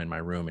put it on in my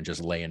room and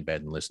just lay in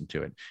bed and listen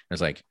to it.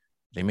 It's like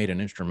they made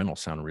an instrumental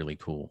sound really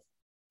cool,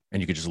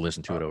 and you could just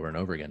listen to it over and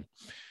over again.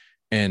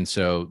 And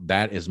so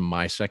that is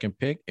my second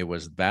pick. It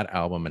was that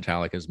album,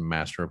 Metallica's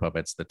Master of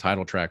Puppets, the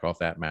title track off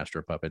that Master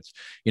of Puppets.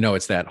 You know,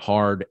 it's that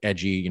hard,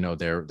 edgy, you know,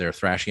 they're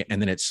thrashing it, and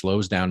then it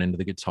slows down into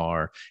the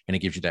guitar, and it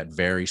gives you that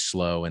very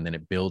slow, and then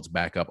it builds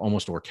back up,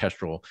 almost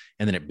orchestral,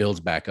 and then it builds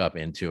back up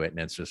into it. And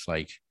it's just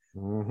like,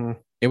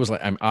 it was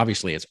like,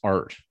 obviously it's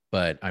art,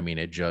 but I mean,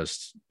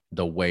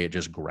 the way it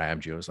just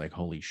grabbed you, it was like,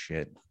 holy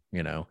shit.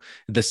 You know,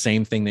 the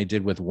same thing they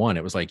did with One.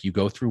 It was like you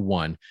go through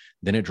One,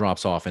 then it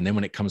drops off, and then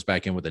when it comes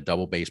back in with a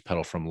double bass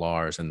pedal from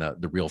Lars and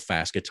the real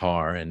fast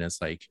guitar, and it's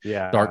like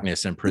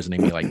Darkness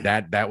imprisoning me, like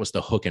that was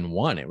the hook in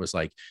One. It was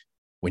like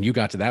when you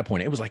got to that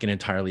point, it was like an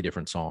entirely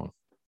different song.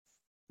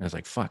 And I was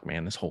like, fuck,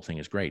 man, this whole thing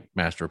is great.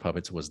 Master of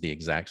Puppets was the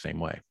exact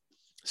same way.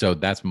 So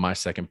that's my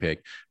second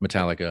pick,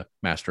 Metallica,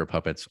 Master of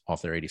Puppets,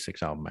 off their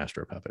 86 album,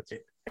 Master of Puppets.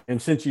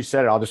 And since you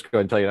said it, I'll just go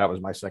ahead and tell you that was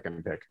my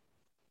second pick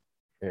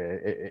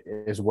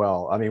as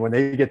well. I mean, when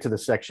they get to the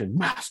section,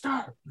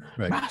 Master,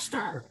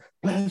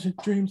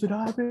 pleasant dreams that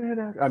I've been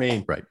at. I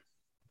mean,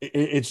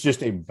 it's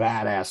just a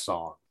badass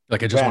song.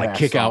 Like I just want to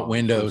kick out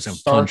windows and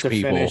punch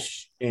people.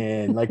 Finish,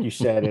 and like you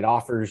said, it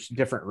offers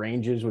different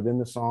ranges within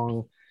the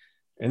song.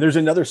 And there's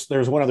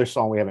one other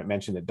song we haven't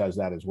mentioned that does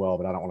that as well,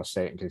 but I don't want to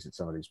say it in case it's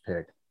somebody's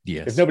pick.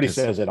 Yes. If nobody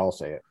says it, I'll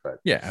say it. But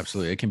yeah,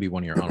 absolutely. It can be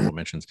one of your honorable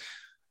mentions.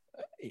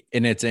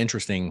 And it's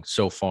interesting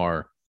so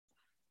far,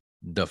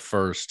 the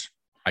first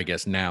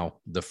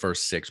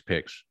 6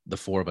 picks, the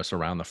 4 of us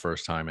around the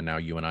first time, and now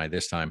you and I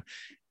this time,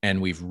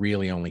 and we've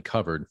really only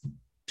covered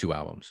 2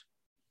 albums.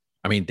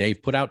 I mean,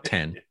 Dave put out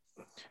 10,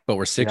 but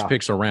we're 6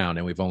 picks around,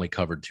 and we've only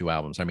covered 2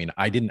 albums. I mean,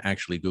 I didn't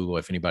actually Google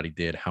if anybody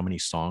did how many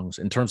songs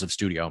in terms of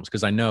studio albums,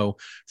 because I know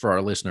for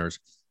our listeners,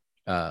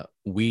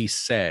 we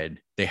said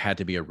they had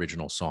to be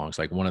original songs.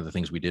 Like one of the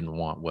things we didn't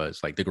want was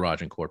like The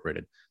Garage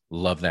Incorporated.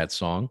 Love that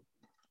song.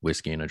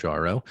 Whiskey in a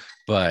Jarro,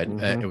 but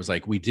it was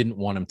like we didn't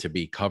want them to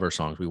be cover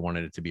songs. We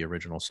wanted it to be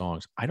original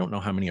songs. I don't know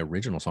how many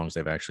original songs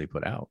they've actually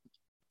put out.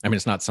 I mean,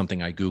 it's not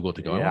something I Googled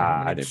to go,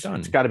 how they've done.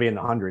 It's got to be in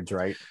the hundreds,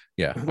 right?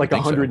 Yeah, like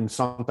 100 and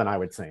something, I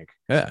would think.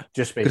 Yeah,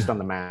 just based on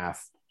the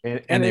math.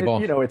 And they've all,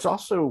 you know, it's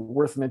also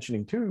worth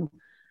mentioning too.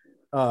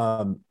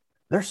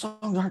 Their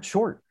songs aren't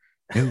short.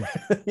 No,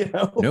 you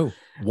know? No.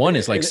 One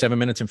is like 7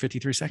 minutes and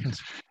 53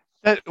 seconds.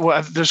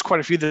 There's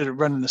quite a few that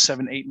run in the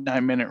 7, 8,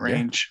 9 minute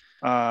range.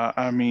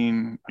 I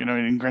mean, you know,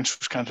 in Grinch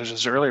was kind of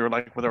just earlier,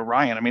 like with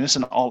Orion. I mean, it's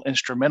an all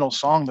instrumental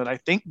song that I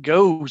think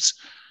goes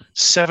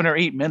 7 or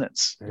 8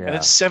 minutes, and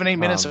it's 7, 8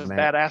 minutes of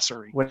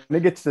badassery. When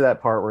it gets to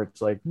that part where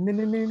it's like,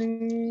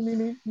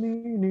 anyway,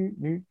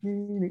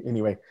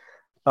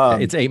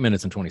 it's 8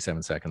 minutes and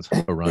 27 seconds.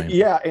 Orion.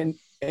 Yeah,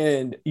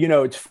 and you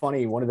know, it's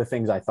funny. One of the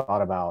things I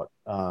thought about,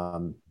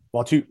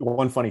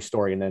 one funny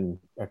story, and then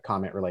a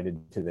comment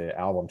related to the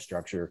album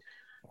structure,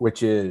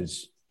 which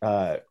is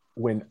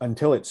when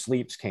Until It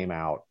Sleeps came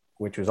out,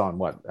 which was on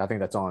what? I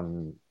think that's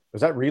on,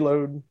 was that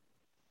Reload?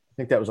 I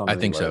think that was on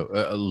Reload. Think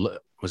so.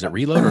 Was it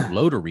Reload or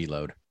Load or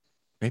Reload?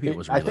 Maybe it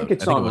was Reload. I think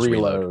it's on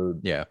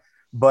Reload. Yeah.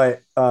 But,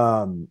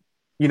 you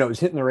know, it was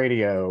hitting the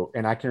radio,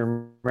 and I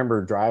can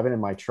remember driving in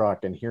my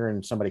truck and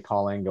hearing somebody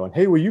calling going,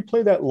 "Hey, will you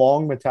play that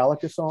long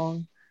Metallica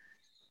song?"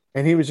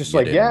 And he was just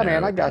like, "Yeah,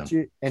 man, I got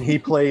you." And he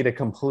played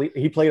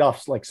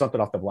off like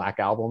something off the Black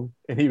Album.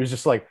 And he was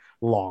just like,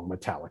 long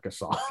Metallica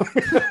song.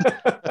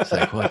 It's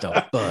like, what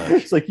the fuck?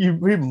 It's like, you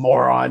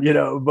moron, you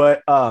know,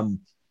 but, and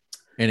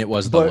it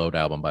was the Load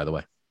album, by the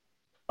way.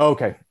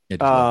 Okay.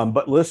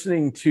 But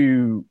listening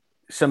to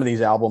some of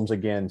these albums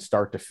again,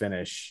 start to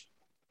finish,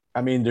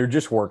 I mean, they're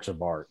just works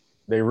of art.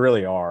 They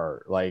really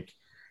are. Like,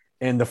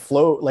 and the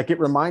flow, like it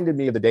reminded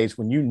me of the days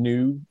when you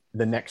knew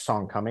the next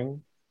song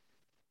coming.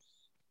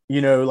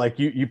 You know, like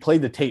you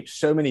played the tape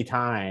so many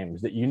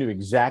times that you knew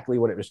exactly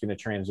what it was going to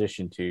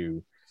transition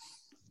to.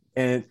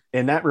 And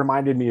that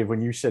reminded me of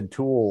when you said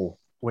Tool,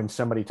 when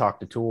somebody talked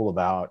to Tool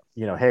about,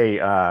 you know, hey,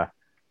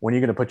 when are you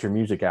going to put your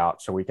music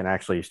out so we can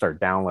actually start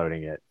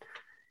downloading it?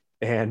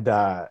 And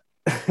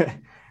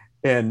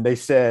and they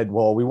said,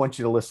 well, we want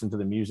you to listen to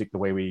the music the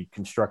way we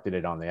constructed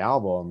it on the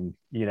album,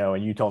 you know,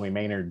 and you told me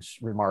Maynard's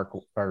remark,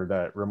 or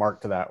the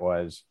remark to that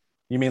was,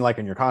 you mean like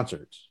in your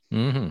concerts?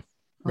 Mm-hmm.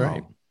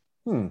 Right.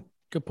 Oh.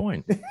 Good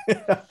point.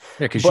 Yeah,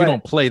 because you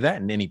don't play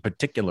that in any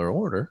particular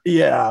order.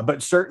 Yeah,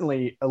 but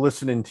certainly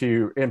listening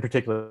to, in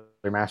particular,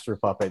 Master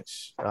of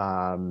Puppets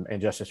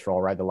and Justice for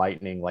All, Ride the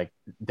Lightning, like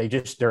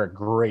they're a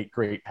great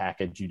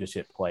package. You just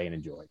hit play and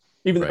enjoy.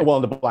 Even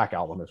the Black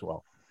Album as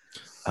well.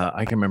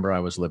 I can remember I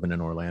was living in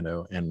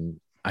Orlando, and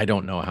I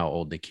don't know how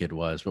old the kid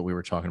was, but we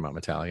were talking about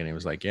Metallica, and he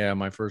was like, "Yeah,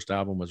 my first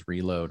album was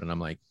Reload," and I'm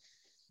like,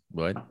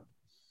 "What?"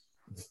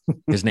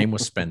 His name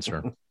was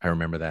Spencer. I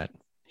remember that.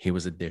 He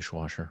was a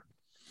dishwasher.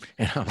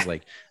 And I was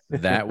like,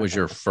 that was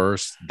your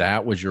first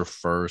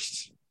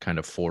kind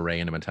of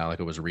foray into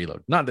Metallica, was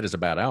Reload. Not that it's a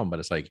bad album, but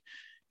it's like,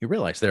 you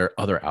realize there are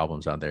other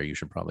albums out there you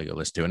should probably go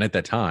listen to. And at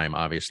that time,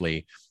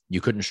 obviously, you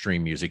couldn't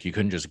stream music. You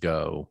couldn't just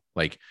go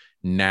like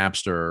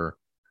Napster.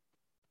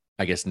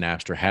 I guess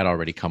Napster had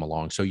already come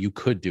along, so you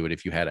could do it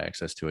if you had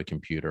access to a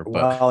computer. But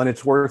well, and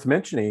it's worth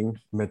mentioning,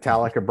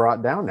 Metallica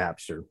brought down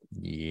Napster.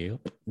 Yep.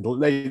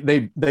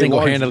 They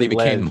single-handedly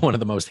became one of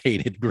the most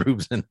hated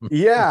groups.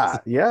 Yeah.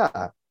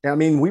 I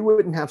mean, we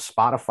wouldn't have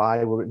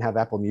Spotify, we wouldn't have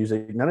Apple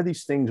Music. None of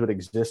these things would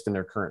exist in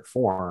their current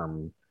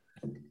form.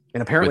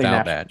 And apparently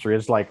Napster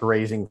is like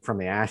raising from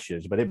the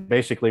ashes, but it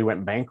basically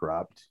went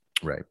bankrupt.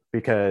 Right.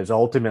 Because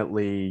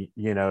ultimately,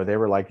 they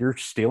were like, you're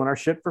stealing our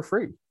shit for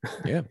free.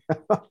 Yeah.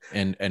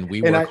 And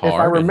we work hard. If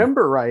I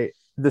remember right,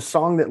 the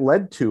song that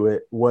led to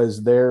it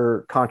was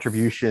their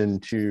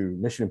contribution to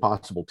Mission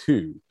Impossible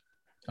 2.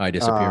 I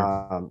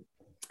Disappear.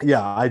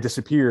 I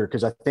Disappear,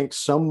 because I think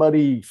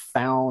somebody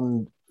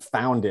found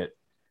it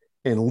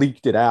and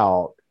leaked it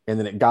out, and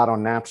then it got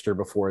on Napster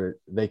before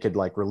they could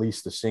like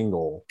release the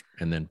single.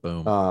 And then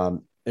boom.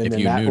 And if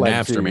you knew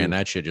Napster, man,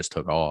 that shit just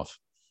took off.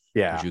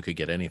 Yeah. Because you could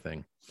get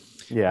anything.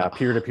 Yeah,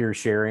 peer-to-peer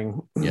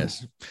sharing.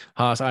 Yes.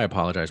 Haas, I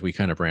apologize. We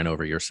kind of ran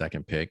over your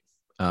second pick.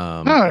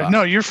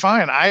 No, you're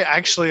fine.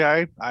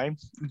 I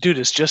dude,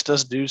 it's just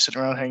us dudes sitting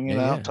around hanging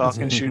out,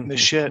 talking, shooting the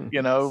shit,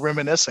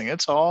 reminiscing.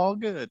 It's all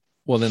good.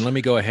 Well, then let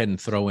me go ahead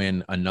and throw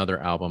in another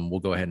album.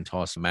 We'll go ahead and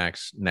toss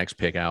Mac's next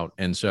pick out.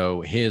 And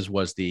so his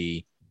was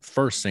the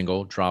first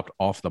single dropped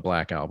off the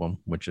Black Album,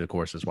 which of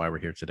course is why we're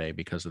here today,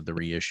 because of the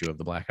reissue of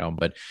the Black Album.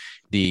 But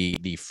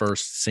the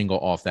first single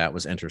off that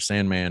was Enter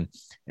Sandman,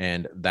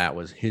 and that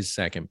was his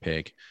second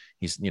pick.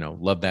 He's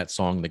loved that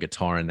song, the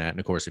guitar in that, and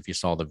of course if you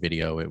saw the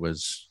video, it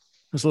was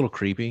a little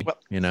creepy. Well,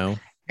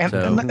 and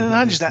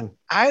not just that,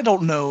 I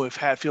don't know if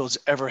Hatfield's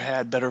ever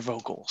had better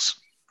vocals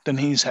than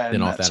he's had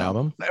in off that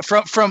song.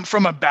 album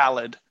from a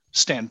ballad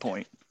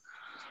standpoint.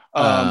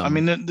 I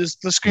mean, the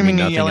screaming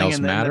and yelling else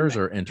and matters,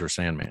 or Enter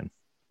Sandman.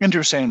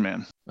 Enter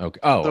Sandman. Okay.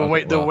 Oh,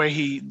 the way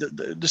he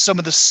the some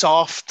of the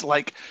soft,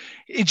 like,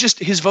 it just,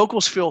 his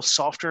vocals feel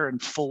softer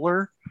and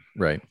fuller.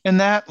 Right. And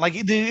that, like,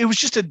 it was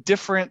just a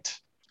different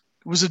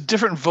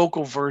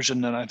vocal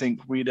version than I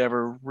think we'd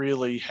ever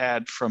really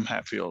had from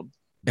Hatfield.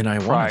 And I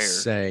want to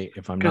say,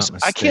 if I'm not mistaken,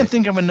 I can't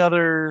think of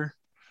another.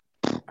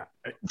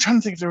 I'm trying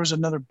to think if there was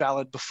another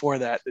ballad before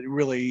that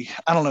really,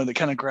 I don't know, that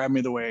kind of grabbed me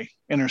the way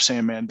Enter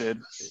Sandman did.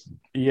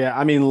 Yeah,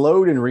 I mean,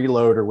 Load and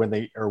Reload are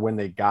when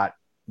they got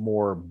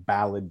more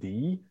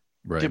ballady.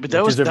 Right. Yeah, but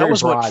that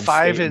was what,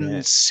 5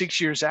 and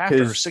 6 years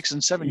after, 6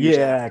 and 7 years.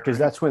 Yeah, because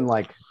that's when,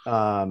 like,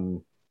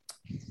 the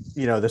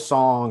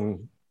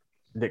song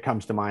that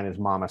comes to mind is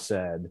Mama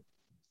Said,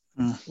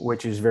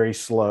 which is very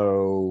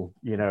slow,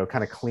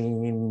 kind of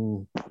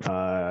clean,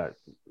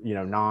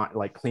 not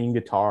like clean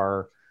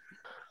guitar.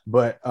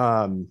 But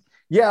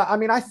yeah, I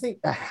mean, I think,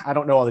 I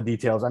don't know all the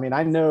details. I mean,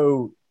 I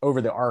know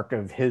over the arc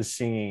of his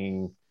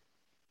singing,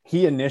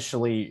 he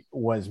initially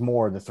was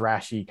more the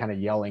thrashy kind of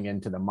yelling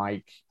into the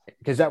mic,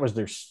 because that was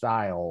their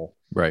style.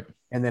 Right.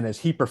 And then as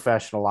he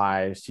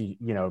professionalized, he,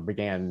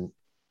 began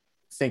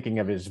thinking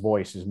of his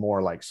voice as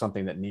more like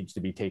something that needs to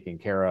be taken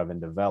care of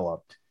and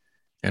developed.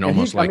 And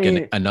almost like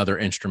another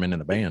instrument in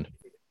the band.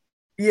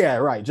 Yeah,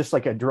 right. Just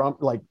like a drum,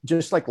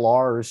 just like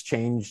Lars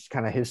changed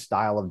kind of his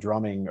style of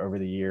drumming over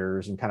the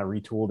years and kind of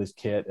retooled his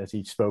kit as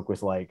he spoke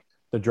with like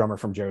the drummer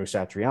from Joe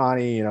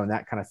Satriani, and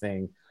that kind of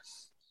thing.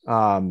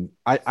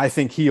 I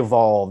think he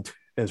evolved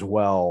as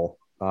well,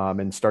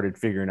 and started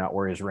figuring out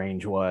where his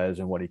range was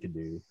and what he could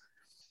do.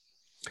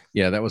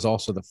 Yeah, that was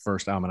also the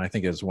first album, and I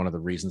think it was one of the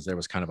reasons there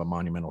was kind of a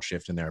monumental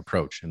shift in their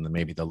approach, and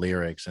maybe the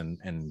lyrics,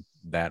 and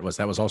that was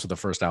also the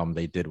first album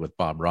they did with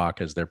Bob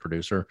Rock as their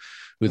producer,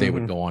 who they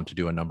would go on to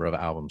do a number of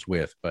albums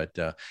with. But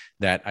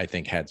that, I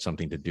think, had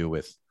something to do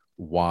with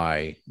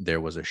why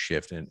there was a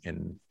shift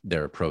in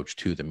their approach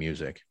to the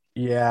music.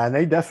 Yeah, and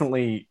they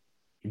definitely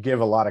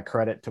give a lot of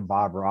credit to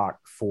Bob Rock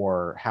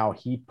for how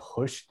he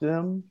pushed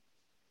them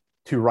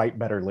to write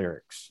better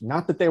lyrics.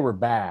 Not that they were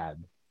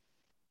bad,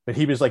 but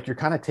he was like, you're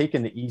kind of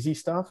taking the easy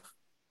stuff,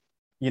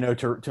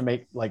 to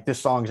make, like, this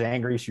song's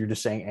angry, so you're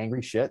just saying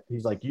angry shit.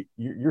 He's like,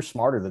 you're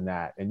smarter than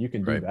that, and you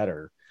can do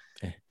better.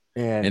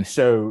 And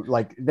so,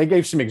 like, they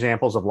gave some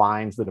examples of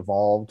lines that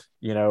evolved,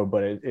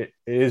 but it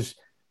is,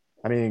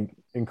 I mean,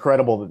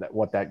 incredible that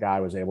what that guy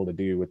was able to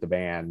do with the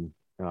band,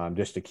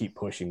 just to keep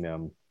pushing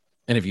them.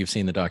 And if you've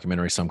seen the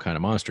documentary Some Kind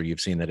of Monster,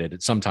 you've seen that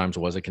it sometimes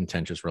was a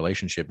contentious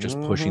relationship, just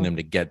pushing them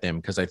to get them,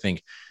 because I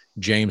think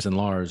James and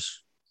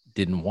Lars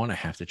didn't want to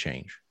have to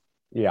change.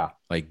 Yeah.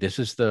 Like, this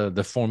is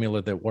the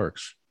formula that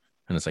works.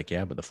 And it's like,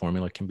 yeah, but the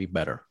formula can be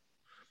better.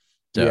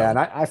 So, yeah. And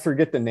I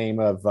forget the name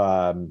of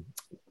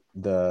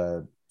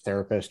the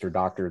therapist or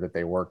doctor that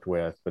they worked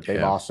with, but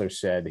they've also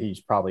said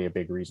he's probably a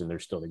big reason they're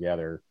still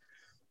together.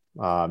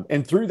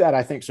 And through that,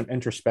 I think some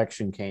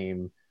introspection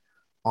came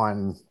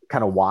on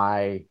kind of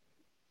why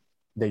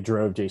they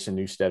drove Jason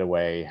Newsted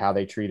away, how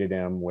they treated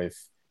him with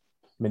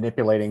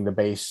manipulating the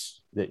bass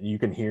that you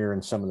can hear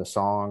in some of the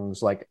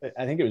songs. Like,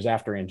 I think it was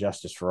after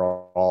Injustice for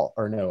All,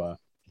 or no,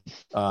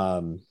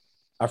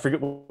 I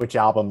forget which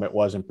album it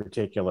was in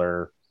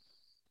particular.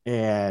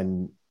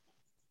 And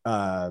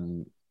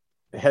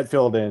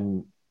Hetfield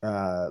and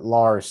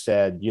Lars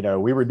said, you know,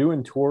 we were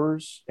doing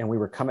tours and we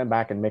were coming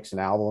back and mixing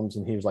albums,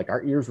 and he was like,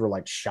 our ears were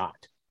like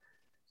shot.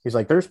 He's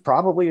like, there's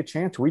probably a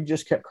chance we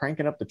just kept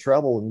cranking up the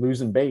treble and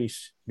losing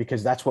bass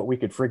because that's what we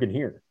could friggin'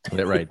 hear.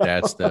 Right.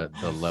 That's the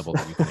level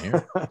that you can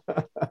hear.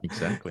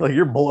 Exactly. Like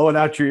you're blowing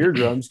out your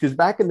eardrums, because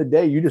back in the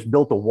day, you just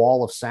built a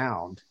wall of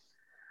sound.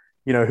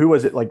 You know, who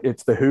was it? Like,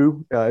 it's the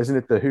Who. Isn't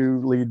it the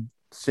Who lead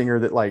singer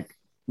that like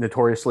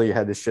notoriously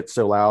had this shit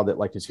so loud that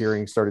like his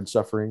hearing started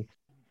suffering?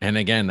 And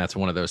again, that's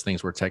one of those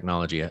things where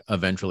technology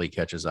eventually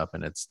catches up,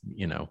 and it's,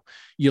 you know,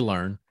 you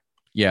learn.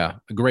 Yeah,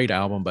 a great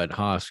album. But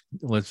Haas,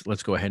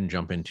 let's go ahead and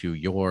jump into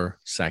your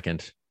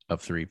second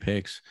of three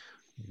picks.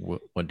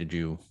 What did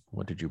you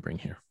bring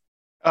here?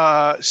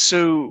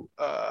 So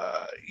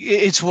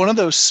it's one of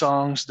those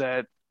songs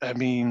that, I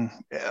mean,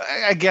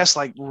 I guess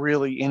like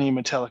really any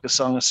Metallica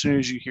song, as soon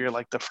as you hear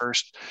like the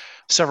first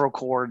several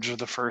chords or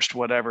the first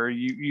whatever,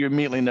 you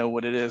immediately know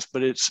what it is.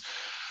 But it's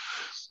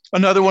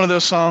another one of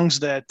those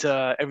songs that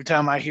every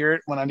time I hear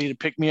it, when I need to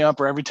pick me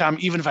up, or every time,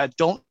 even if I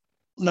don't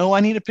know I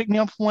need to pick me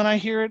up when I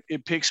hear it,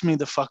 it picks me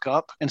the fuck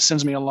up and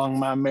sends me along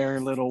my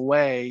merry little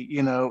way.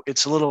 You know,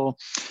 it's a little,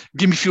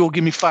 give me fuel,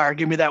 give me fire,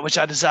 give me that which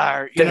I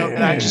desire, you know,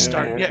 and I just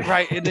start, yeah,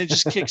 right. And it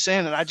just kicks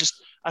in, and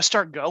I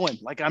start going.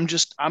 Like I'm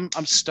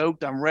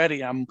stoked. I'm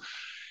ready.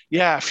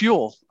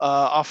 Fuel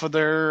off of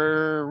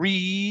their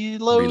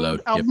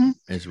Reload album.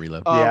 Yep. It's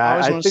Reload. I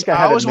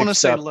always want to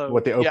say Load.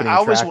 What the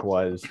opening track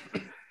was.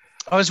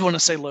 I always want to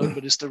say Load,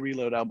 but it's the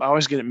Reload album. I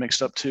always get it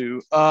mixed up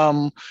too.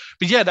 But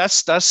yeah,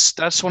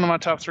 that's one of my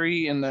top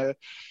three. And the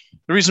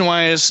reason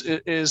why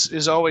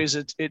is always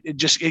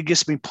it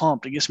gets me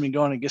pumped. It gets me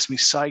going. It gets me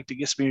psyched. It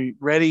gets me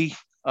ready.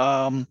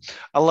 I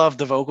love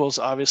the vocals,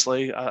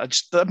 obviously.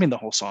 The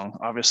whole song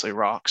obviously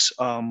rocks.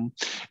 Some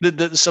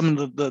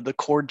of the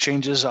chord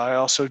changes I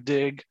also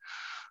dig.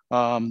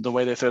 The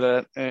way they throw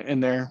that in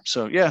there.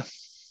 So yeah,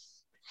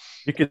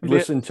 you could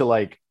listen to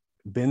like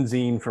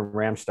Benzene from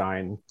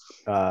Rammstein,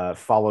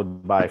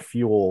 followed by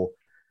Fuel,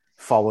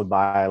 followed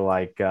by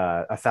like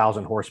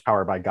 1,000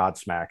 horsepower by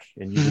Godsmack,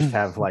 and you just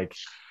have like,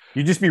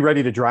 you just be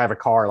ready to drive a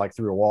car like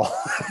through a wall.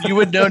 You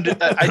would know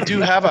that I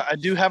do have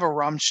a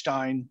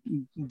Rammstein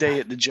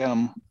day at the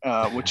gym,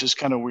 which is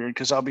kind of weird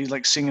because I'll be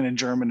like singing in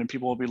German and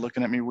people will be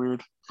looking at me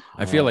weird.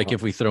 I feel like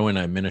if we throw in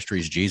a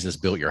Ministry's Jesus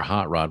Built Your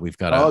Hot Rod, we've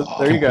got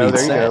there you go.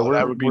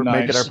 We're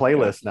nice. Making our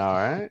playlist now, all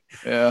right?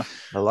 Yeah,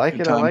 I like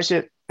it. I like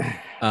it.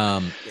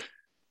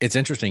 It's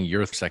interesting,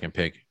 your second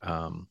pick.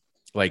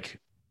 Like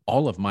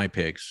all of my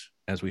picks,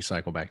 as we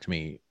cycle back to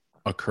me,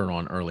 occur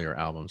on earlier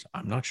albums.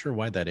 I'm not sure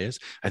why that is.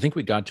 I think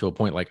we got to a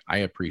point like I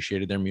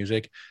appreciated their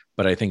music,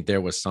 but I think there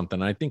was something.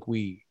 I think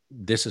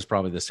this is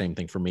probably the same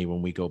thing for me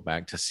when we go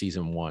back to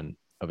season 1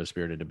 of A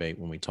Spirited Debate,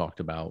 when we talked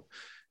about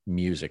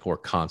music or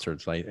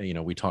concerts. Like, you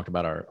know, we talked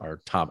about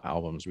our top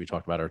albums, we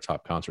talked about our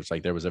top concerts.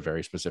 Like there was a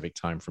very specific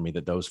time for me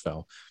that those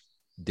fell.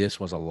 This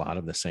was a lot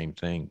of the same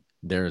thing.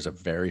 There is a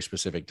very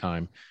specific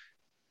time.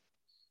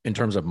 In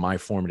terms of my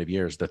formative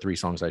years, the 3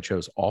 songs I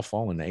chose all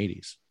fall in the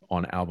 80s,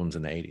 on albums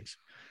in the 80s.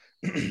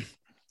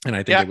 And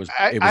I think it was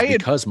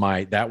because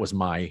that was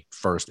my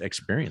first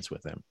experience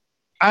with them.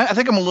 I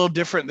think I'm a little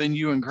different than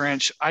you and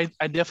Grinch. I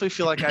definitely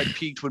feel like I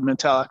peaked with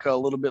Metallica a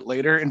little bit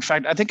later. In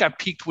fact, I think I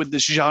peaked with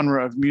this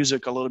genre of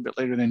music a little bit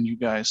later than you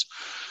guys.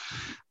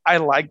 I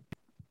like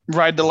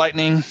Ride the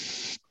Lightning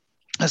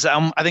as an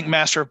album. I think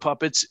Master of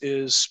Puppets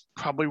is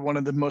probably one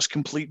of the most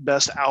complete,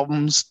 best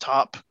albums,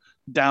 top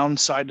down,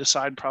 side to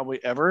side,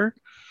 probably ever.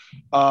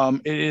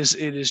 It's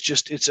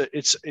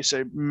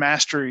a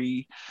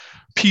mastery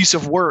piece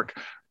of work.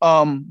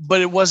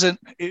 But it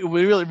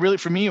really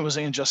for me, it was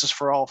Injustice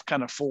for All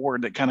kind of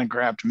forward that kind of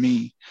grabbed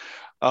me.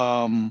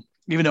 Even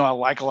though I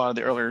like a lot of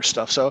the earlier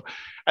stuff. So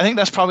I think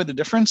that's probably the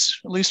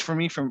difference, at least for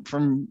me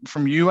from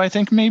you, I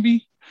think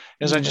maybe,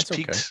 is I just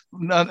peaked.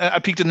 Okay. I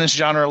peaked in this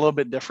genre a little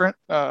bit different,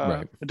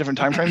 a different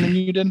time frame than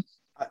you did.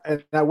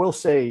 And I will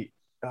say,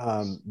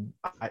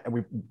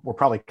 we're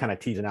probably kind of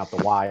teasing out the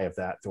why of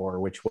that, Thor,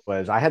 which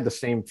was I had the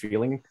same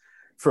feeling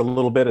for a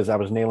little bit as I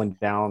was nailing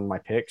down my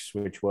picks,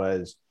 which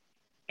was,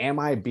 am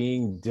I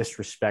being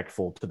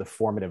disrespectful to the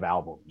formative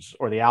albums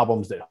or the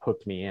albums that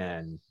hooked me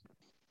in?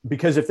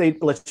 Because if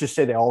let's just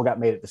say they all got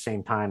made at the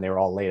same time, they were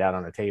all laid out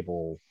on a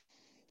table,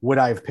 would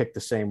I have picked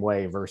the same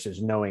way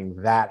versus knowing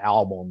that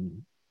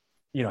album,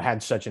 you know,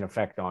 had such an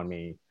effect on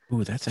me?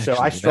 Ooh, that's a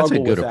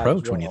good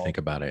approach when you think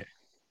about it.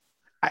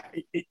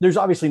 There's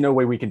obviously no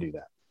way we can do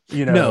that,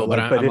 you know. No,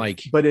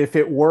 but if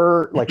it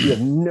were like you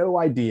have no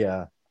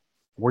idea,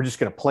 we're just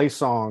going to play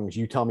songs.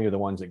 You tell me the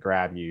ones that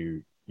grab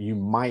you. You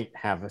might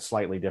have a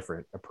slightly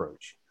different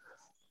approach.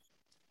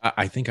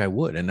 I think I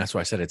would, and that's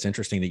why I said it's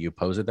interesting that you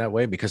pose it that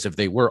way. Because if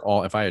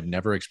I had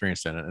never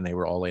experienced it and they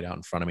were all laid out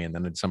in front of me, and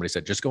then somebody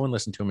said, "Just go and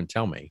listen to them and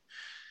tell me,"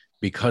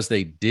 because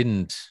they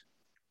didn't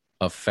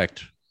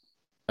affect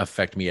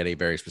me at a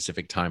very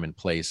specific time and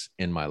place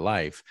in my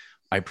life,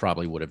 I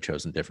probably would have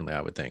chosen differently,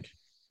 I would think,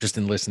 just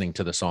in listening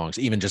to the songs,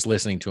 even just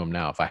listening to them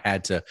now. If I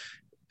had to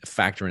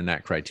factor in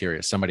that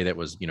criteria. Somebody that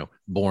was,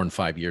 born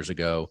 5 years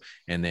ago,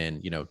 and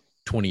then,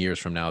 20 years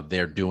from now,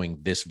 they're doing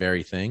this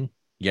very thing.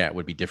 Yeah, it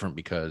would be different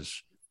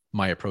because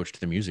my approach to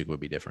the music would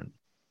be different.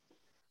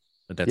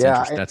 But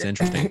that's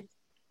interesting.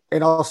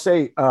 And I'll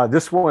say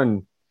this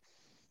one,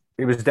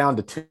 it was down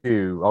to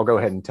two. I'll go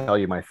ahead and tell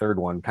you my third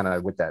one, kind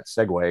of with that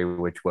segue,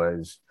 which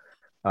was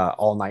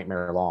All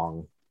Nightmare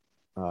Long,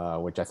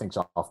 which I think is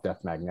off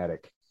Death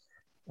Magnetic,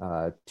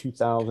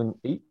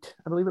 2008,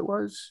 I believe it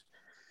was.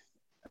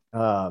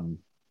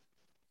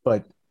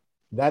 But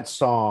that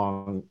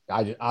song,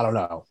 I don't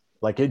know,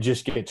 like it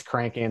just gets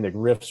cranky, and the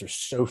riffs are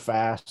so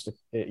fast,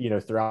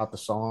 throughout the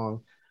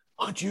song.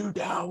 Hunt you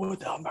down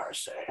without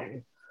mercy,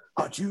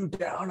 hunt you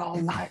down all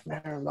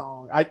nightmare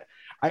long.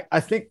 I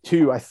think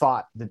too, I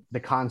thought the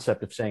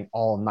concept of saying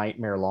all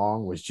nightmare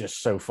long was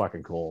just so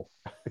fucking cool,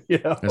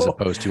 as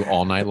opposed to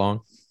all night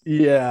long.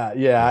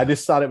 Yeah. I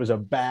just thought it was a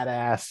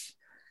badass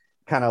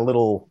kind of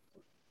little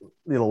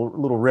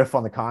riff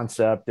on the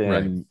concept,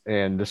 and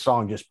the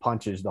song just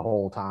punches the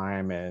whole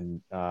time,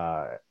 and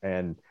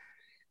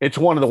it's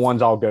one of the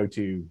ones I'll go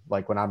to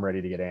like when I'm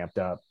ready to get amped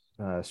up,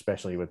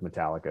 especially with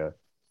Metallica.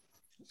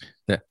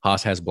 That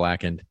Haas has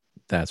blackened.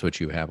 That's what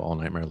you have all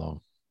nightmare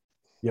long.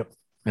 Yep.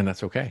 And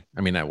that's okay.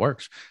 I mean, that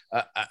works.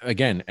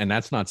 Again, and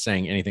that's not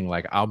saying anything.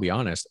 Like, I'll be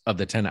honest, of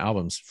the 10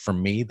 albums, for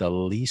me, the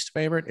least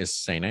favorite is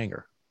Saint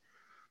Anger.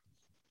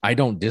 I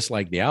don't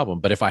dislike the album,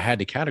 but if I had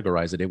to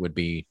categorize it, it would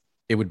be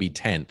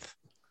 10th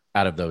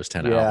out of those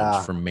 10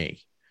 albums for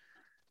me.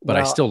 But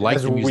I still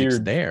like the music's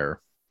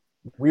there.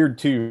 Weird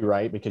too,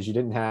 right? Because you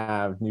didn't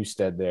have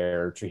Newstead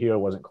there. Trujillo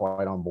wasn't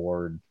quite on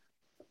board.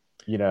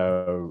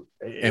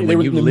 And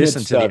when you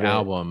listen to the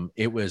album,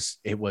 it was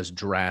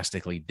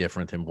drastically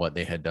different than what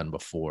they had done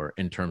before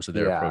in terms of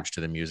their approach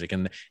to the music.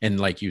 And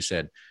like you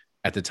said,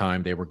 at the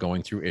time they were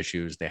going through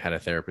issues. They had a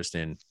therapist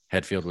in.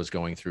 Hetfield was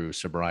going through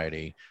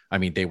sobriety. I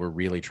mean, they were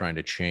really trying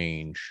to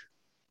change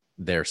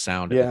their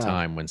sound at the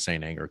time when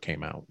Saint Anger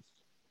came out.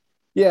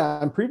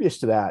 Yeah, and previous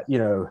to that,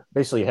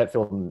 basically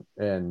Hetfield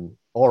and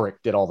Ulrich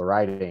did all the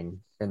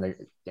writing and the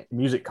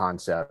music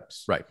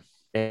concepts. Right.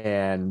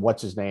 And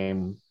what's his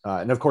name?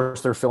 And of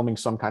course, they're filming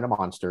Some Kind of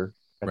Monster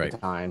at the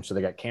time. So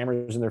they got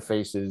cameras in their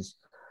faces.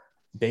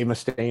 Dave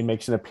Mustaine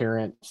makes an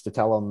appearance to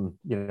tell them,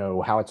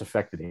 how it's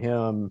affected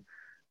him.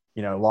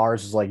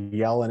 Lars is like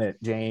yelling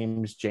at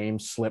James.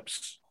 James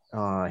slips.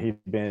 He'd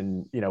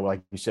been,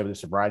 like you said, with the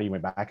sobriety, he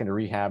went back into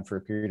rehab for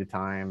a period of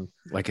time.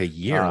 Like a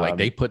year. Like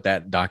they put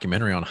that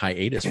documentary on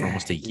hiatus for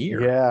almost a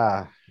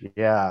year.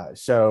 Yeah.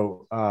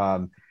 So,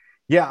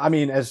 I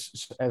mean,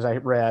 as I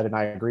read and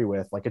I agree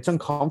with, like, it's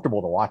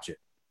uncomfortable to watch it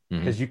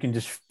because you can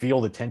just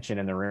feel the tension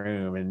in the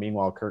room. And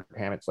meanwhile, Kirk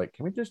Hammett's like,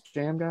 "Can we just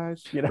jam,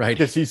 guys?" Right?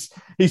 Because he's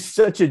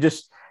such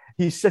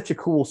a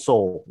cool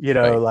soul.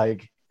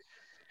 Like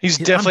he's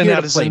definitely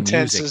not as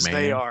intense as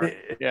they are.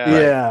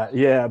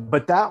 Yeah.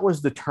 But that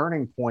was the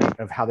turning point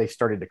of how they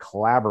started to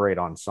collaborate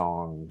on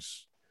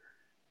songs.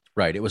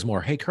 Right. It was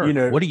more, "Hey,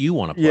 Kirk, what do you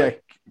want to play?" Yeah,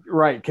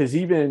 right. Because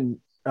even.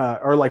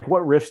 Or like,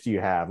 what riffs do you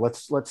have?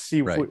 Let's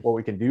see what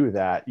we can do with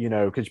that,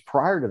 because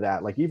prior to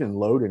that, like even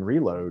Load and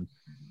Reload,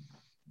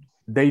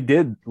 they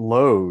did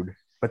Load,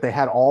 but they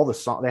had all the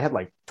songs. They had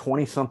like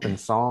 20 something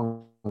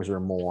songs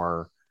or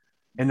more.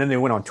 And then they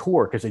went on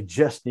tour because they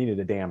just needed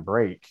a damn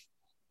break.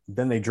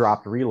 Then they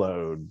dropped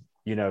Reload,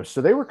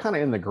 so they were kind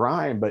of in the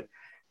grind, but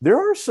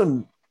there are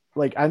some,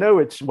 like, I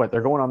know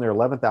they're going on their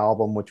 11th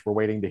album, which we're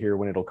waiting to hear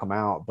when it'll come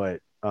out. But,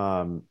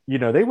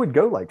 they would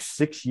go like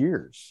 6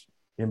 years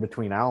in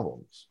between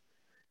albums,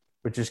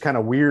 which is kind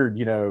of weird,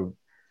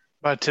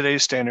 by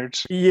today's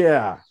standards.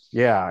 Yeah,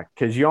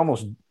 because you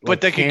almost, but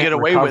they could get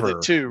away with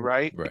it too,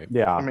 right?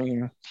 Yeah. I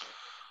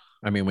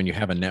mean, when you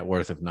have a net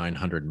worth of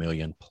 900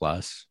 million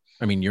plus,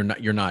 I mean,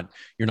 you're not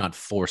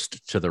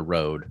forced to the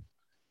road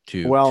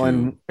to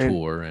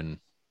tour and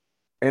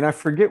I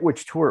forget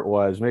which tour it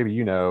was.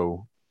 Maybe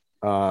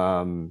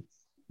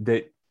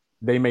that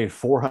they made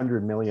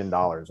 $400 million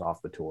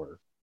off the tour.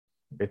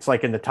 It's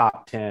like in the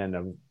top 10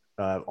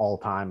 of all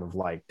time of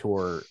like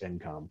tour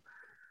income.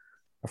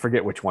 I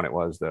forget which one it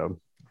was though.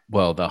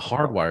 Well, the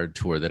Hardwired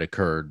tour that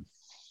occurred,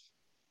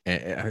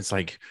 it's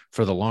like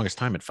for the longest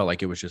time, it felt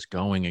like it was just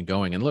going and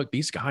going. And look,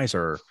 these guys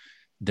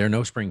they're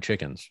no spring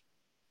chickens.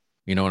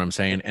 You know what I'm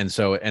saying? And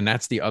so, and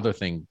that's the other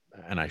thing.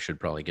 And I should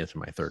probably get to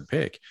my third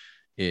pick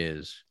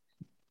is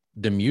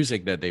the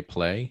music that they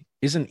play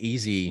isn't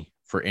easy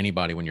for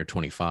anybody when you're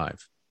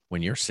 25.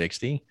 When you're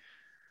 60,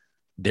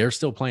 they're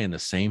still playing the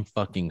same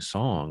fucking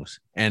songs,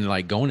 and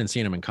like going and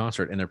seeing them in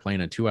concert and they're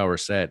playing a 2-hour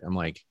set. I'm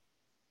like,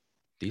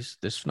 this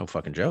is no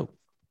fucking joke.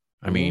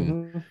 I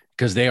mean,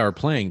 because they are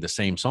playing the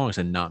same songs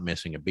and not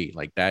missing a beat.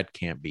 Like that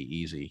can't be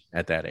easy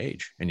at that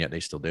age. And yet they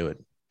still do it.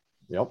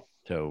 Yep.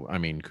 So, I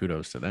mean,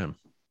 kudos to them.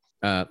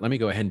 Let me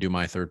go ahead and do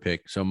my third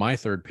pick. So my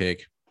third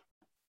pick,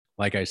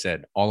 like I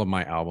said, all of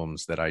my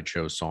albums that I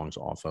chose songs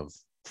off of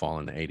fall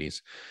in the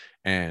 80s.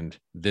 And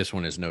this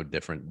one is no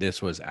different.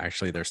 This was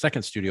actually their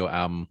second studio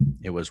album.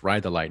 It was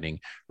Ride the Lightning,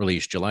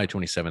 released July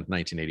 27th,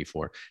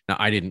 1984. Now,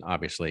 I didn't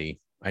obviously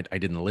I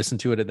didn't listen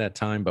to it at that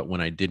time, but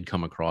when I did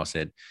come across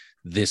it,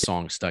 this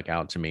song stuck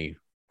out to me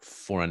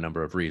for a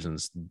number of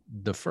reasons.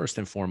 The first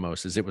and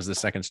foremost is it was the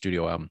second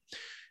studio album,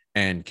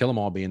 and Kill 'Em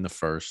All being the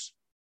first.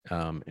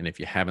 And if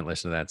you haven't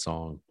listened to that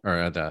song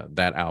or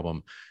that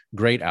album,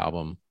 great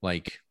album,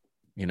 like,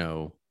 you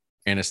know,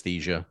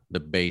 Anesthesia, the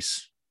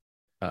bass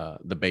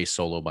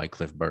solo by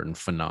Cliff Burton,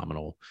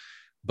 phenomenal.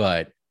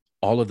 But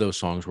all of those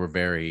songs were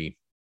very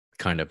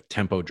kind of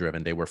tempo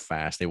driven. They were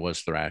fast. It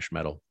was thrash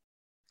metal.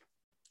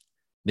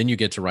 Then you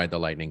get to Ride the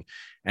Lightning,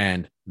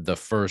 and the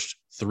first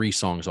 3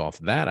 songs off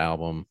that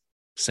album,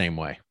 same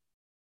way.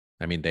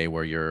 I mean, they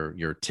were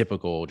your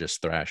typical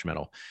just thrash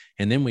metal.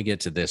 And then we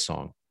get to this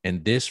song,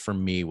 and this for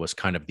me was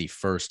kind of the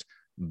first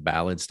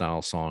ballad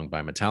style song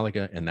by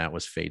Metallica, and that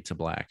was Fade to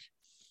Black.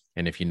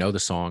 And if you know the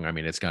song, I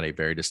mean, it's got a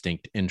very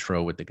distinct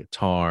intro with the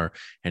guitar,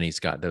 and he's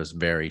got those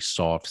very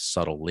soft,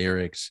 subtle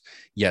lyrics.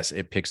 Yes,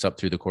 it picks up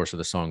through the course of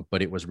the song,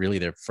 but it was really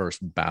their first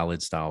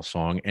ballad style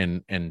song.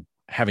 And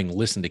having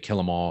listened to Kill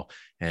 'Em All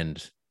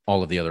and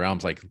all of the other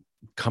albums, like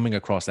coming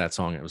across that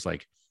song, it was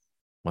like,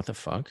 what the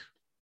fuck?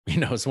 You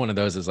know, it's one of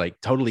those is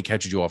like totally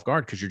catches you off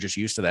guard because you're just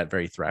used to that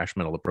very thrash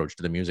metal approach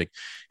to the music.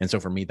 And so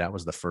for me, that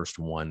was the first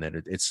one that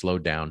it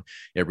slowed down.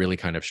 It really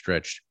kind of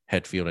stretched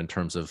Hetfield in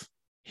terms of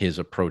his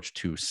approach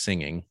to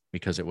singing,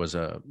 because it was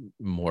a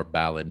more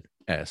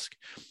ballad-esque.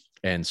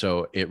 And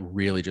so it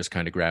really just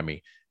kind of grabbed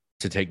me,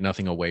 to take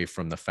nothing away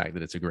from the fact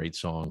that it's a great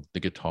song, the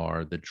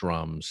guitar, the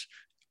drums,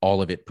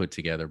 all of it put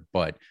together.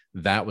 But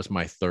that was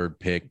my third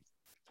pick,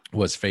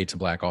 was Fade to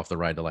Black off the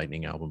Ride the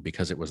Lightning album,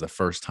 because it was the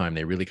first time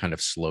they really kind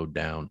of slowed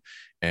down,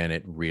 and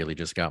it really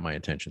just got my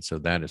attention. So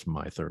that is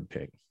my third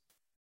pick.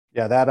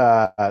 Yeah,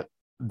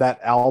 that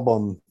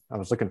album, I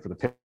was looking for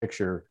the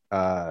picture.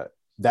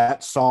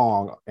 That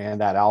song and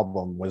that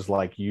album was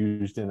like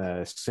used in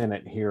a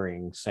Senate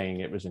hearing, saying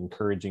it was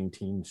encouraging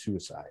teen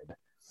suicide.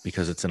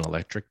 Because it's an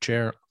electric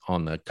chair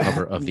on the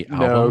cover of the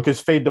album? No,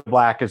 because Fade to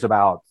Black is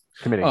about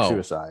committing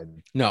suicide.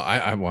 No,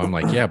 I'm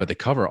like, yeah, but the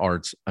cover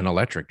art's an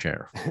electric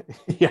chair.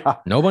 Yeah.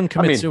 No one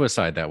commits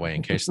suicide that way,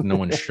 in case no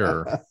one's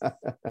sure.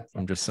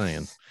 I'm just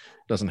saying,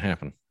 it doesn't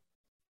happen.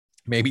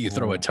 Maybe you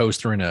throw a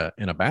toaster in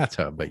a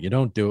bathtub, but you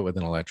don't do it with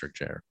an electric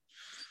chair.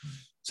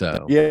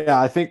 So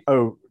yeah, I think,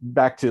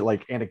 back to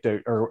like an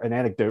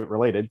anecdote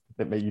related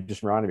that you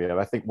just reminded me of.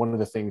 I think one of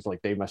the things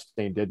like Dave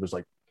Mustaine did was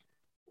like,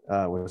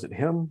 was it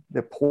him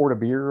that poured a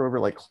beer over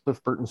like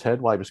Cliff Burton's head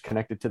while he was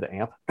connected to the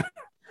amp?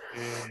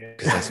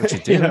 Because that's what you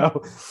do. You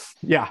know?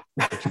 Yeah,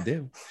 that's what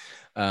you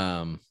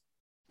do.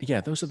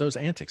 Yeah, those are those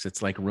antics.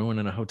 It's like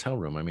ruining a hotel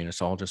room. I mean,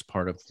 it's all just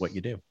part of what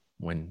you do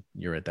when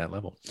you're at that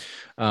level.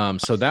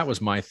 So that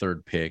was my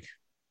third pick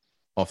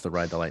off the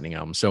Ride the Lightning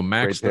album. So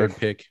Mac's third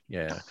pick,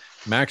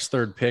 Mac's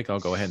third pick,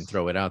 I'll go ahead and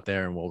throw it out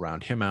there and we'll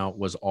round him out,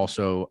 was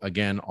also,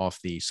 again, off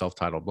the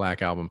self-titled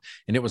Black album,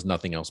 and it was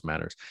Nothing Else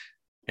Matters.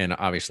 And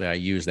obviously I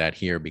use that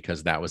here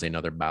because that was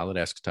another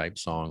ballad-esque type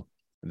song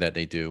that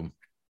they do.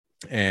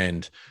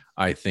 And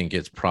I think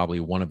it's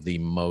probably one of the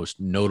most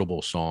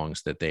notable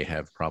songs that they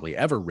have probably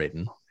ever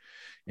written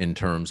in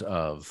terms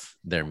of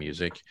their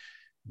music,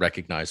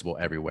 recognizable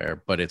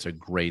everywhere, but it's a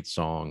great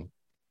song.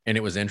 And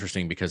it was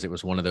interesting because it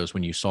was one of those,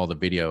 when you saw the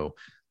video,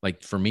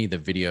 like for me, the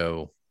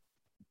video,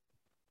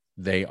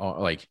 they are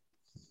like,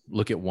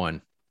 look at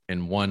one,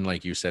 and one,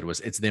 like you said, was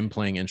it's them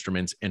playing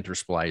instruments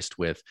interspliced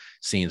with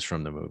scenes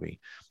from the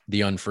movie.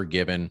 The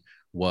Unforgiven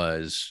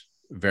was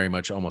very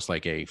much almost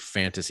like a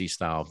fantasy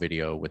style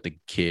video with the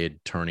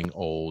kid turning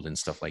old and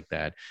stuff like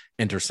that.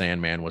 Enter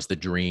Sandman was the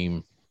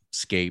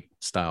dreamscape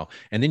style.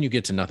 And then you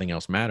get to Nothing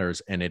Else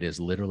Matters, and it is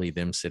literally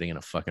them sitting in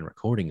a fucking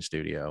recording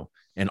studio,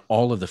 and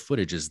all of the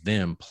footage is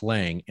them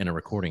playing in a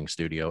recording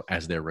studio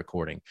as they're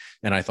recording.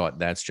 And I thought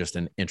that's just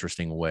an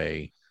interesting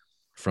way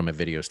from a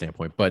video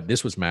standpoint. But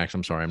this was Max.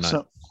 I'm sorry, I'm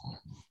not.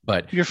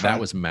 But that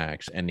was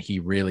Max, and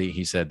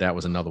he said that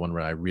was another one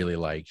where I really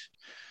liked.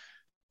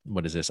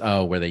 What is this?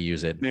 Oh, where they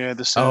use it. Yeah.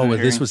 This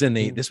was in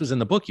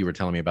the book you were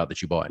telling me about that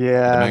you bought.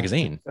 Yeah. The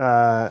magazine.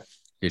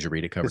 Did you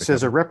read it cover to cover? It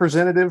says a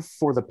representative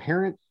for the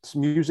Parents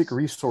Music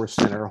Resource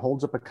Center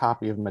holds up a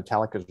copy of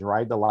Metallica's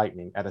Ride the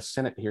Lightning at a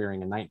Senate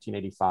hearing in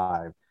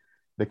 1985.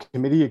 The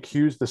committee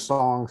accused the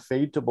song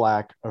Fade to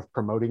Black of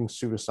promoting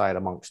suicide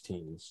amongst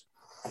teens.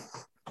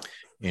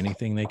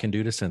 Anything they can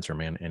do to censor,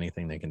 man.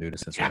 Anything they can do to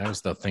censor. That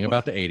was the thing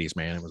about the 80s,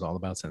 man. It was all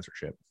about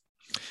censorship.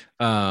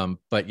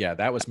 But yeah,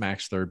 that was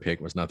Mac's third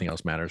pick, was Nothing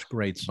Else Matters.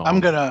 Great song.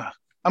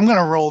 I'm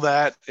gonna roll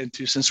that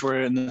into, since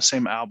we're in the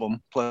same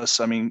album. Plus,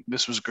 I mean,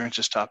 this was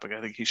Grinch's topic.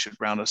 I think he should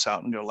round us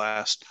out and go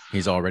last.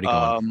 He's already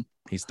gone.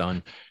 He's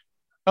done.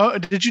 Oh,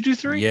 did you do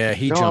three? Yeah,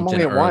 he jumped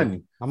in early.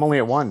 One. I'm only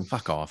at one.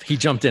 Fuck off. He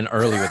jumped in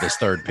early with his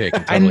third pick.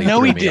 And I totally know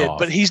threw he me did, off.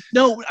 but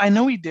I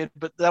know he did,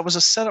 but that was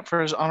a setup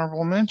for his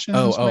honorable mentions.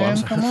 Man,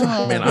 I'm come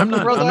on, man. I'm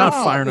not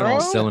firing on all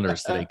bro.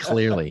 cylinders today.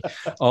 Clearly,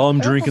 I'm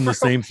drinking the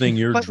same thing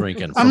you're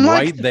drinking. From I'm like,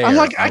 right there, I'm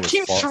like, I was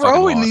keep fucking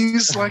throwing lost.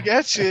 these like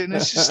at you, and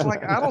it's just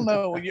like, I don't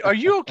know. Are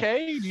you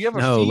okay? Do you have a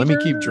No, fever? let me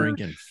keep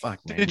drinking. Fuck,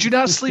 man. Did you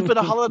not sleep at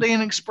a Holiday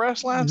Inn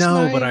Express last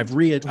night? No, but I've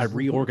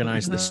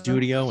reorganized the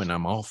studio, and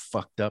I'm all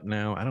fucked up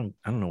now. I don't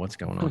know what's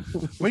going on.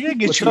 We're gonna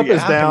get What's you up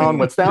is down.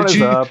 What's down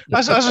is up. I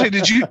was like,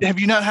 have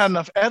you not had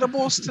enough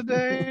edibles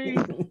today?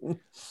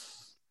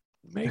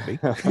 Maybe.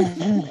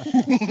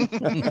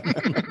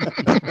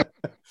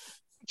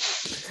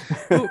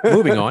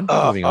 Moving on.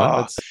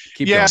 Let's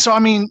keep going. So I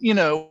mean,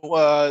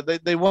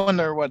 they won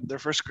their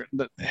first.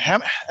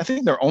 I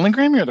think their only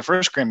Grammy or the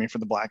first Grammy for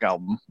the Black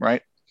Album,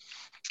 right?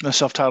 The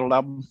self-titled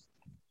album.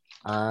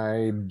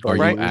 I Are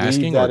you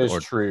asking that is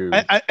true.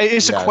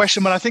 It's a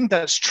question, but I think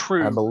that's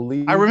true. I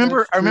believe. I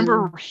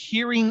remember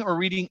hearing or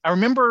reading. I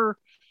remember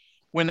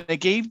when they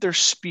gave their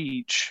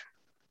speech,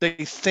 they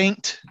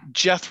thanked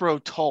Jethro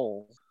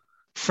Tull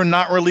for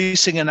not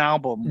releasing an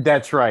album.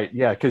 That's right.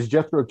 Yeah, because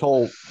Jethro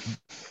Tull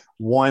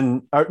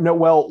won.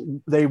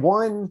 They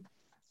won.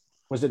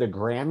 Was it a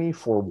Grammy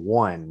for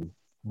one?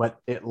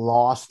 But it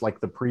lost like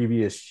the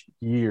previous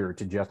year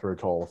to Jethro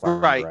Tull, if I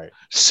remember right.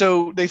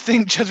 So they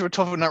think Jethro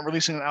Tull for not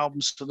releasing an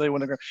album, so they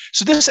won a Grammy.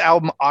 So this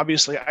album,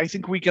 obviously, I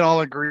think we can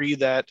all agree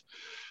that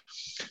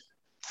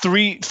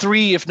three,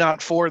 if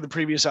not four, of the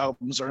previous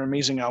albums are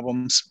amazing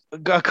albums.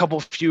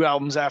 A few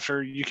albums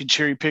after you can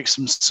cherry pick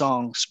some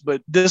songs,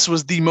 but this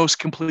was the most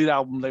complete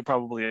album they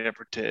probably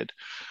ever did.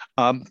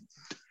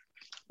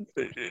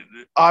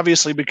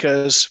 Obviously,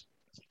 because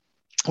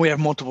we have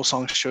multiple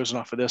songs chosen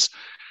off of this.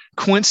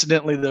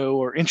 Coincidentally, though,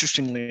 or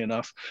interestingly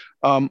enough,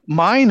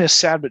 mine is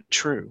Sad But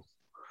True.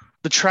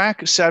 The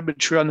track Sad But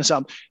True on this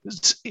album.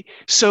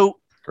 So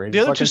Great the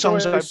other two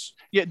songs,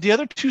 the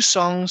other two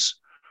songs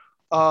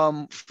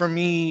for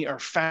me are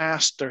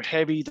fast, they're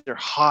heavy, they're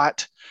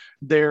hot,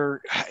 they're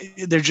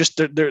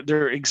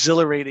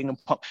exhilarating.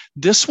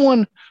 This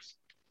one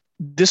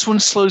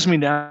slows me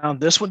down.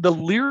 The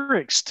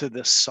lyrics to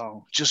this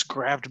song just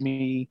grabbed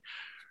me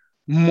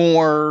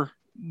more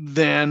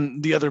than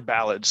the other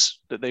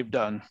ballads that they've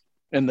done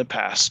in the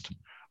past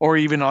or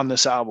even on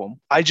this album.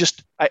 I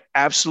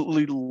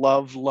absolutely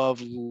love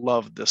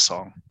this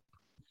song.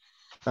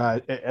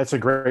 It's a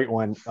great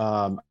one.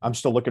 I'm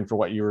still looking for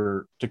what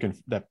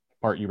that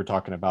part you were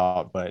talking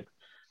about, but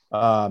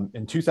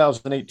in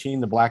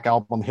 2018, the Black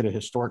Album hit a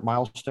historic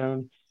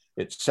milestone.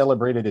 It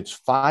celebrated its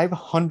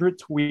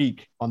 500th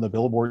week on the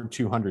Billboard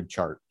 200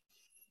 chart.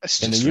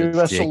 In the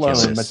US alone,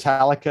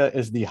 Metallica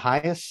is the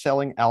highest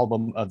selling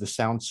album of the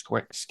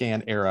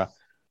SoundScan era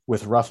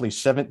with roughly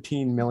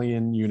 17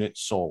 million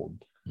units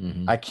sold.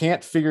 Mm-hmm. I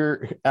can't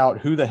figure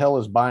out who the hell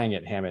is buying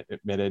it, Hammett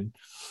admitted.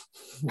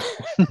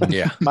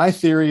 Yeah. My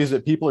theory is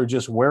that people are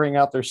just wearing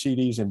out their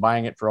CDs and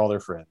buying it for all their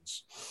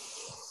friends.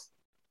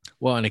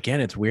 Well, and again,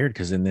 it's weird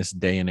because in this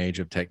day and age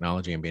of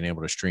technology and being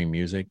able to stream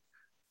music,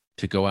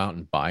 to go out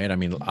and buy it. I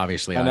mean,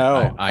 obviously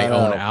I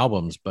own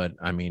albums, but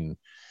I mean,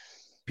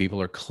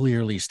 people are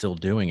clearly still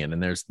doing it.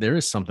 And there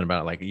is something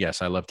about it. Like,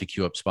 yes, I love to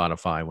queue up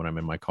Spotify when I'm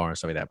in my car and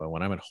stuff like that. But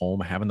when I'm at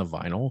home, having the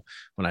vinyl,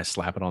 when I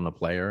slap it on the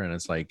player, and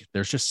it's like,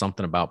 there's just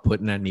something about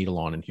putting that needle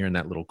on and hearing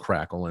that little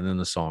crackle. And then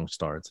the song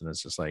starts. And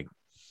it's just like,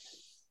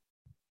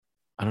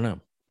 I don't know,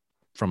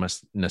 from a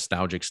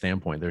nostalgic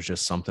standpoint, there's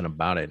just something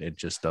about it. It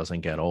just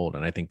doesn't get old.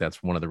 And I think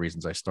that's one of the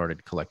reasons I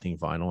started collecting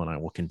vinyl, and I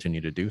will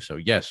continue to do so.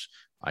 Yes,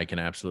 I can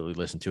absolutely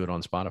listen to it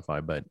on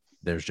Spotify, but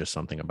there's just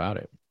something about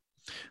it.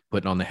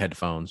 Putting on the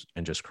headphones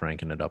and just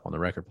cranking it up on the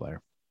record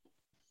player.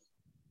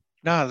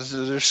 No,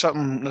 there's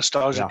something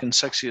nostalgic and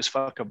sexy as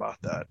fuck about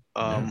that.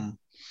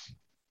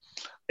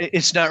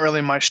 It's not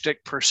really my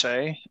shtick per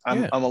se.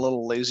 I'm a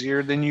little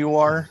lazier than you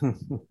are.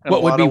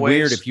 What would be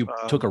weird if you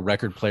took a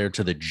record player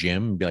to the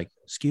gym and be like,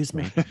 excuse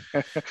me,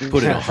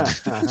 put it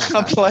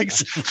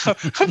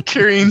on. I'm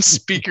carrying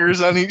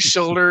speakers on each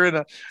shoulder and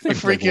a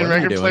freaking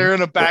record player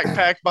and a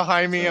backpack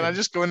behind me. And I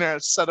just go in there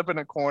and set up in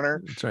a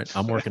corner. That's right.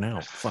 I'm working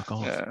out. Fuck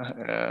off.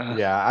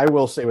 Yeah, I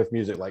will say with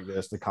music like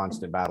this, the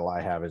constant battle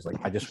I have is like,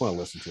 I just want to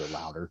listen to it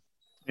louder.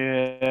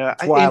 Yeah.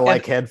 That's why I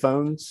like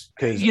headphones.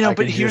 Because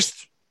but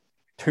here's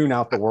tune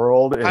out the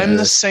world. I'm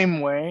the same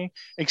way,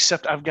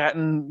 except I've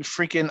gotten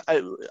freaking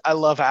I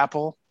love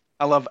Apple.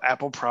 I love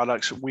Apple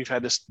products. We've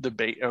had this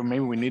debate, or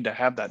maybe we need to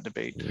have that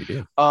debate. We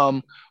do.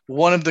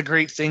 One of the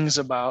great things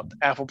about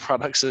Apple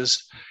products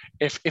is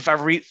if I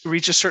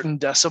reach a certain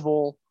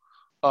decibel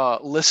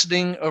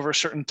listening over a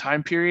certain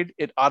time period,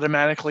 it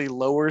automatically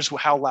lowers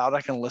how loud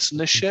I can listen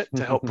to shit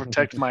to help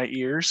protect my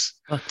ears.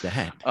 Fuck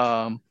that.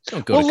 Don't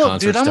go to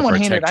concerts to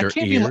protect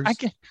your ears.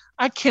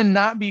 I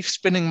cannot be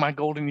spending my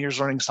golden years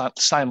learning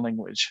sign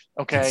language.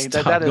 Okay,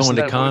 that is going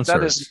to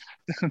concerts.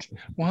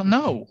 Well,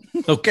 no.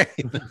 Okay,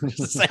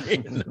 just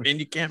saying. I mean,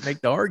 you can't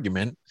make the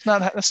argument.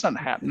 That's not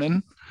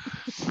happening.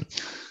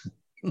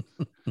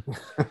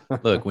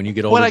 Look, when you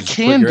get older, what I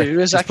can do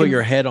is I put can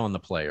your head on the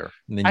player,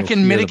 and then I you'll can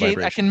hear mitigate.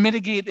 the I can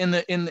mitigate in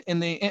the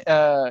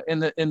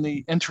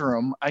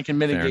interim. I can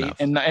mitigate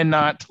and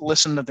not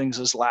listen to things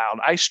as loud.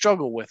 I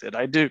struggle with it.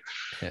 I do,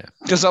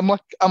 because I'm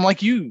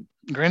like you,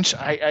 Grinch.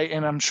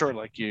 And I'm sure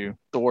like you,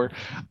 Thor.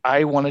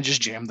 I want to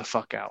just jam the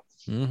fuck out.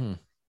 Mm-hmm.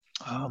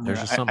 There's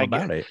just something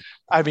about it.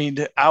 I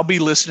mean, I'll be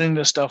listening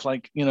to stuff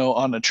like,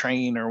 on a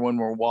train or when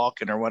we're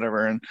walking or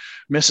whatever. And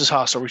Mrs.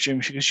 Haas over she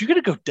goes, "You got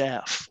to go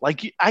deaf.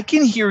 Like I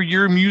can hear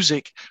your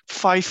music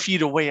 5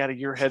 feet away out of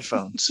your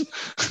headphones.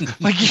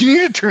 Like you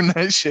need to turn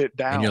that shit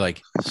down." And you're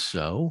like,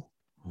 so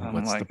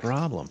what's the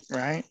problem?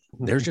 Right.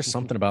 There's just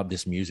something about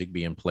this music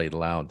being played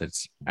loud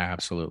that's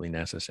absolutely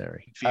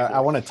necessary.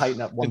 I want to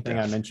tighten up one thing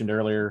I mentioned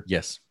earlier.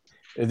 Yes.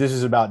 This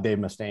is about Dave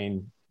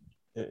Mustaine.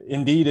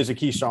 Indeed, as a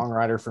key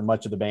songwriter for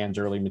much of the band's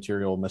early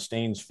material,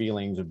 Mustaine's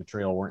feelings of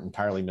betrayal weren't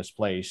entirely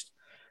misplaced.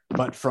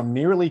 But from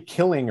nearly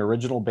killing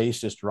original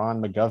bassist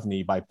Ron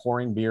McGovney by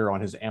pouring beer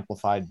on his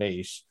amplified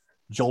bass,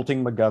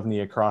 jolting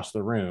McGovney across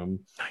the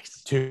room,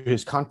 to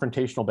his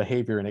confrontational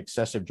behavior and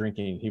excessive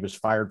drinking, he was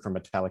fired from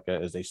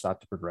Metallica as they sought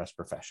to progress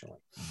professionally.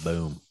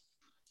 Boom.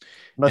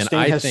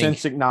 Mustaine has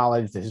since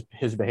acknowledged that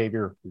his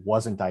behavior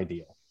wasn't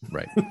ideal.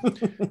 Right.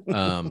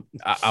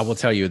 I will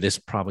tell you, this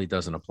probably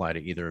doesn't apply to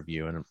either of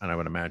you, and I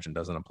would imagine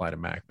doesn't apply to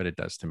Mac, but it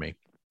does to me,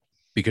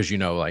 because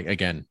like,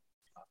 again,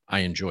 I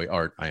enjoy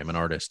art. I am an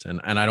artist,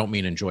 and I don't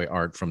mean enjoy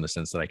art from the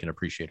sense that I can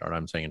appreciate art.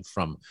 I'm saying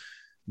from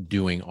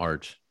doing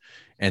art.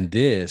 And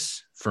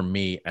this, for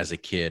me as a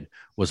kid,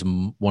 was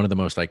one of the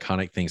most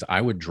iconic things. I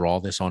would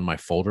draw this on my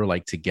folder,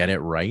 like, to get it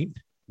right,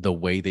 the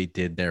way they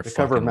did their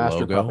fucking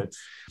logo.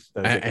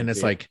 And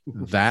it's like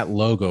that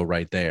logo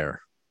right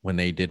there. When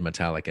they did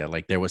Metallica,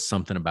 like there was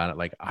something about it.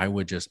 Like I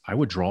would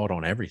draw it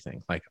on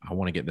everything. Like, I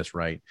want to get this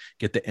right,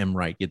 get the M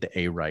right, get the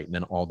A right. And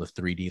then all the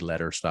 3D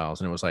letter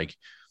styles. And it was like,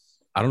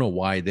 I don't know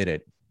why I did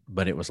it,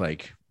 but it was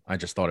like, I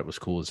just thought it was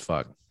cool as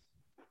fuck.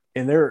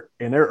 In their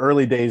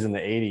early days in the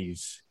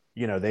 80s,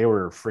 they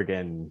were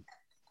friggin'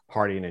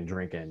 partying and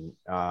drinking.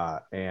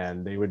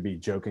 And they would be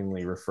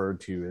jokingly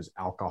referred to as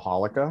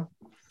Alcoholica.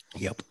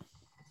 Yep.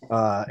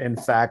 In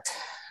fact,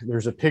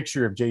 there's a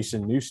picture of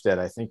Jason Newsted,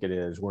 I think it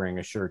is, wearing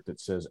a shirt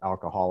that says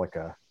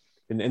Alcoholica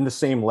in the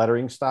same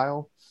lettering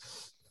style.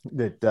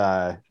 That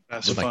I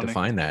would like to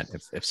find that.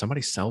 If somebody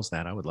sells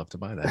that, I would love to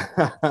buy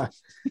that.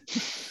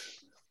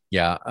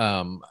 Yeah.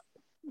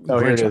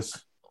 Here it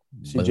is.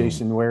 See Boom.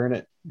 Jason wearing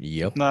it.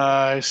 Yep.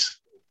 Nice.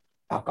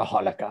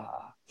 Alcoholica.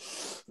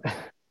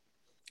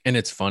 And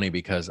it's funny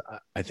because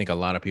I think a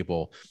lot of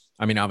people,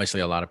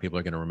 obviously a lot of people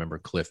are going to remember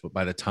Cliff, but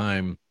by the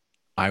time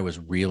I was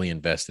really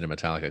invested in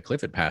Metallica,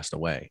 Cliff had passed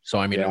away.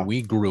 So,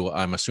 we grew,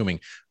 I'm assuming,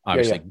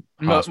 obviously,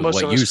 with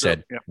what you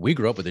said, we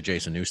grew up with the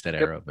Jason Newsted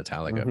era of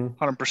Metallica.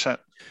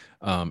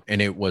 100%.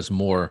 And it was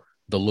more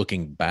the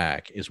looking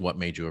back is what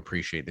made you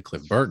appreciate the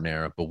Cliff Burton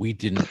era, but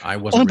I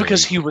wasn't only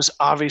because he was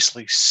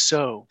obviously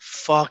so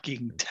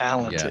fucking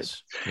talented.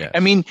 Yes.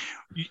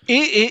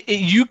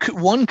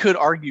 One could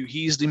argue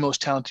he's the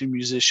most talented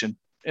musician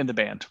in the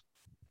band.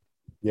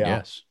 Yeah.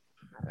 Yes.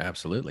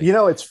 Absolutely.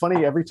 It's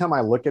funny. Every time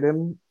I look at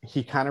him,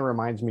 he kind of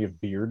reminds me of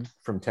Beard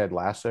from Ted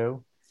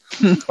Lasso.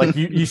 Like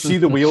you see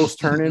the wheels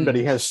turning, but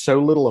he has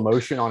so little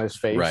emotion on his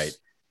face. Right.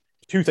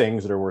 Two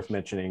things that are worth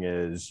mentioning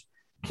is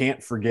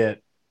can't forget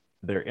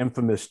their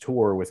infamous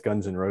tour with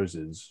Guns N'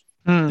 Roses.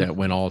 That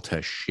went all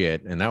to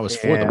shit. And that was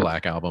for the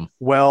Black Album.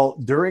 Well,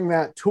 during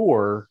that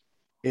tour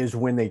is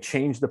when they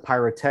changed the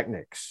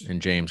pyrotechnics. And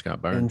James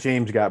got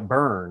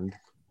burned.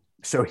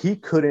 So he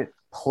couldn't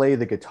play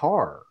the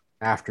guitar.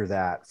 After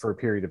that, for a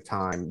period of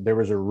time, there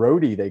was a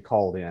roadie they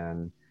called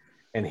in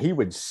and he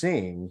would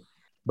sing,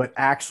 but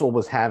Axl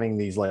was having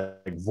these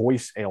like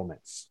voice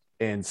ailments,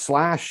 and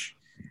Slash,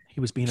 he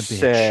was being a bitch.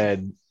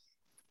 Said,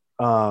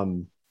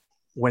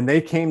 when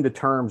they came to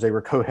terms, they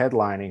were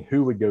co-headlining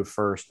who would go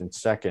first and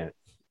second.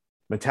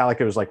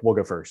 Metallica was like, we'll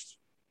go first,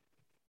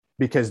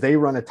 because they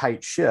run a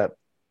tight ship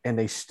and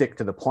they stick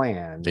to the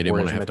plan. They didn't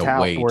want to have to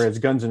wait. Whereas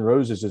Guns N'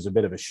 Roses is a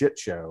bit of a shit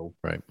show.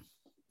 Right.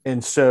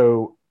 And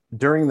so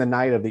during the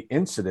night of the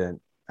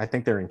incident, I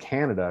think they're in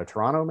Canada,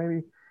 Toronto,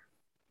 maybe.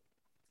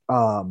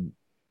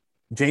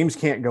 James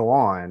can't go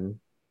on.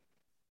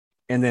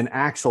 And then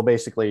Axl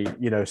basically,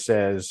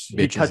 says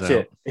he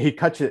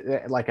cuts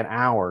it like an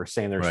hour,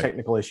 saying there's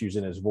technical issues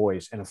in his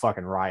voice, and a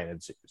fucking riot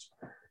ensues.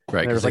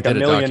 Right. Because like a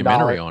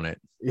documentary on it.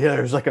 Yeah.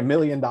 There's like $1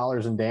 million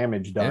in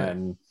damage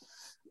done.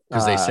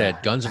 Because they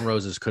said Guns N'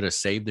 Roses could have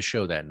saved the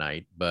show that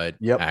night,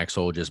 but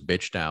Axl just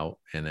bitched out.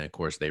 And then of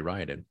course they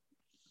rioted.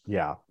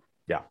 Yeah.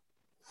 Yeah.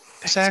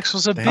 This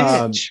Axl's a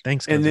bitch.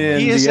 Thanks. And then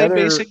he is a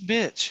basic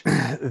bitch.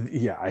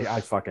 Yeah,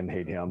 I fucking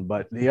hate him.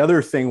 But the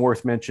other thing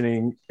worth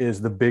mentioning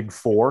is the Big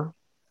Four.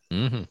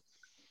 Mm-hmm.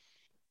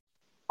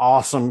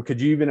 Awesome.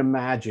 Could you even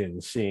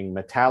imagine seeing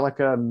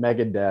Metallica,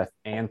 Megadeth,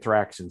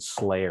 Anthrax, and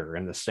Slayer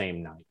in the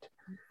same night?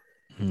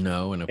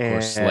 No, and of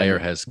course Slayer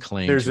has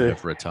claimed to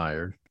have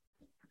retired.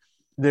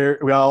 Their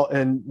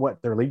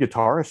lead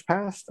guitarist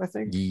passed, I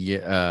think.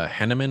 Yeah,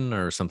 Henneman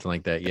or something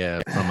like that.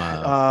 Yeah,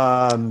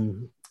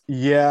 from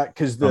Yeah,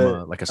 because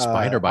like a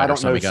spider bite I or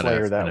don't know something. Got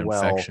Slayer an that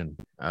well. infection.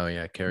 Oh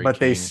yeah, Kerry but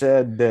King. They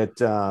said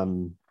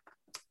that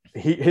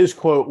his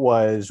quote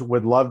was,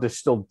 "Would love to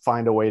still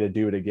find a way to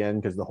do it again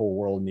because the whole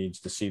world needs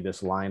to see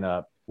this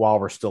lineup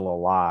while we're still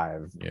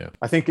alive." Yeah,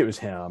 I think it was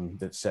him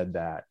that said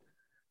that.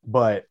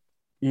 But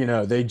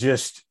they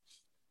just,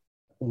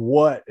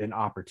 what an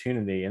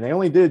opportunity, and they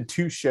only did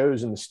 2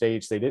 shows in the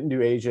States. They didn't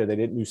do Asia, they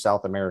didn't do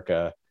South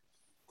America.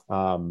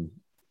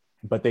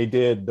 But they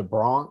did the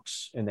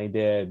Bronx, and they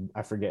did,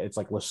 I forget, it's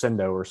like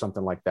Lucindo or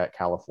something like that,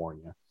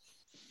 California.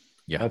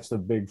 Yeah, that's the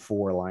big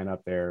 4 lineup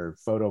there.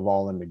 Photo of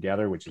all them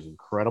together, which is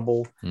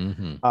incredible.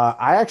 Mm-hmm.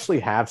 I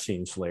actually have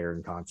seen Slayer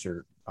in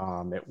concert.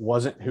 It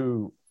wasn't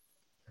who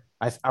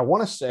I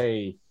want to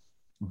say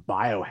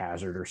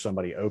Biohazard or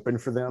somebody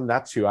opened for them.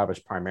 That's who I was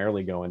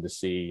primarily going to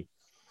see.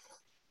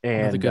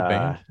 And good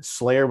band.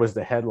 Slayer was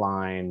the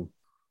headline.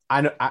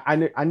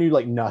 I knew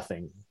like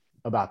nothing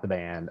about the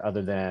band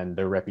other than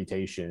their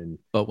reputation.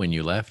 But when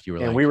you left, you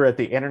were we were at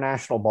the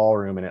International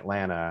Ballroom in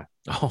Atlanta,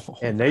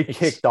 and they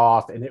kicked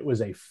off, and it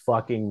was a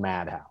fucking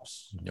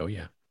madhouse. Oh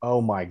yeah. Oh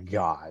my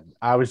God.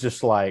 I was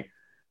just like,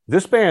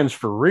 this band's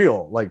for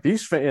real. Like,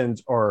 these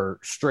fans are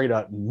straight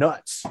up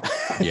nuts.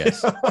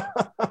 Yes.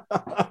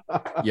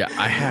 Yeah,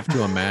 I have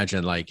to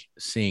imagine like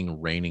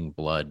seeing Raining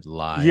Blood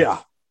live.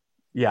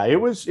 Yeah,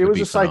 it was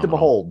a sight to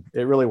behold.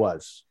 It really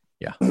was.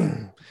 Yeah.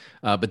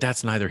 But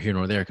that's neither here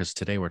nor there, because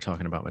today we're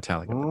talking about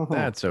Metallica. But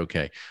that's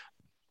okay.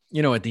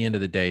 At the end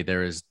of the day,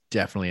 there is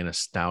definitely a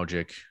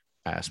nostalgic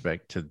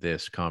aspect to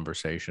this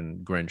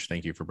conversation. Grinch,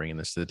 thank you for bringing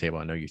this to the table.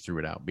 I know you threw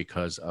it out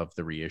because of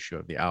the reissue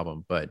of the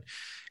album,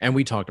 and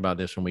we talked about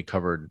this when we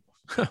covered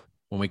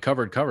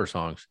cover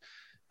songs.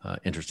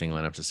 Interesting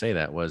enough to say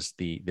that was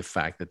the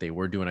fact that they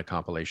were doing a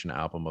compilation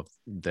album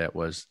that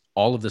was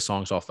all of the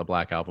songs off the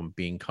Black Album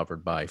being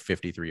covered by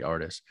 53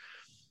 artists.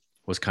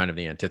 Was kind of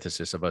the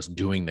antithesis of us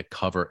doing the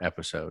cover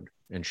episode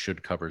and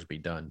should covers be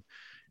done.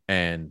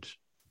 And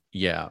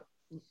yeah,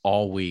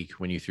 all week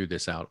when you threw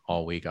this out,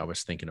 all week I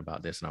was thinking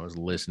about this, and I was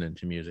listening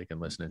to music, and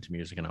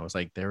I was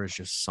like, there is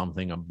just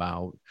something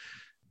about,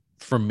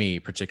 for me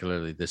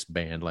particularly, this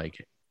band,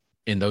 like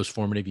in those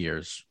formative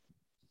years,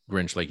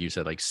 Grinch, like you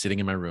said, like sitting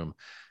in my room,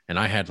 and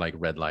I had like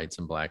red lights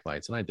and black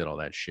lights, and I did all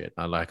that shit.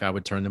 I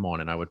would turn them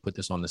on, and I would put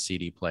this on the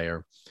CD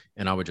player,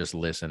 and I would just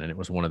listen. And it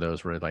was one of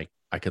those where like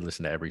I could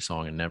listen to every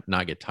song and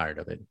not get tired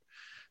of it,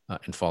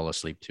 and fall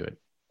asleep to it,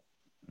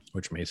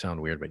 which may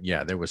sound weird, but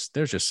yeah, there's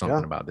just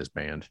something about this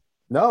band.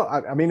 No,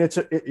 I mean,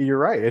 you're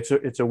right.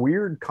 It's a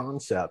weird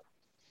concept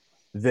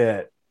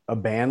that a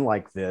band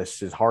like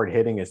this, as hard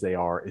hitting as they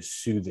are, is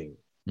soothing.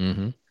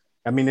 Mm-hmm.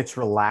 I mean, it's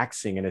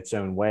relaxing in its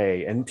own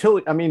way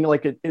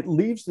it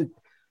leaves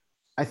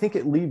I think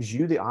it leaves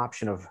you the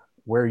option of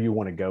where you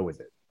want to go with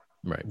it.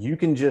 Right. You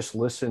can just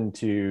listen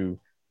to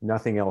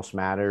Nothing Else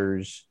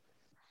Matters,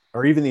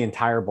 or even the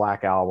entire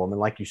Black Album. And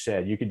like you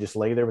said, you could just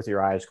lay there with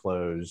your eyes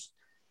closed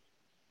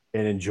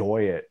and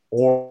enjoy it.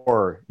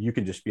 Or you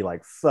can just be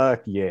like,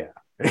 fuck yeah.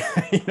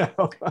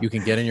 You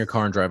can get in your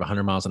car and drive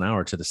 100 miles an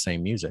hour to the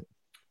same music.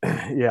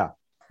 Yeah.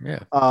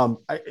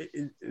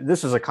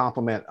 This is a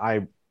compliment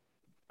I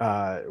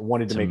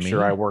wanted to make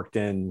sure I worked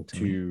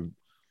into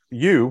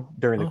you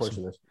during the course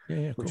of this,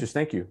 which is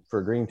thank you for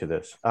agreeing to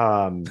this.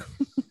 Some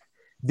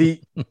of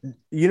the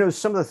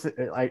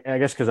I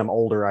guess because I'm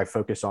older, I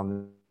focus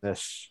on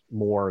this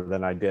more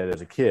than I did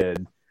as a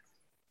kid.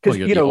 Because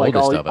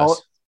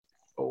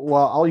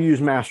I'll use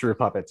Master of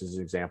Puppets as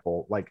an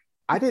example. Like,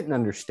 I didn't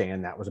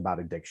understand that was about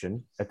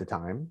addiction at the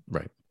time.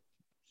 Right.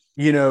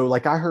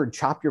 Like I heard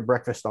 "Chop Your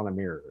Breakfast on a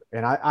Mirror,"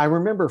 and I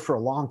remember for a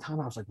long time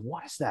I was like,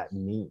 what does that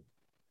mean?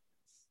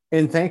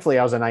 And thankfully,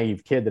 I was a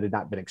naive kid that had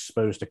not been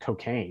exposed to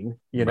cocaine,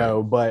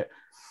 but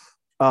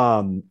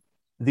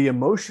the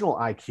emotional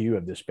IQ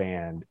of this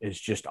band is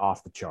just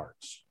off the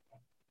charts.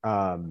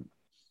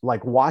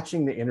 Like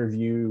watching the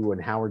interview and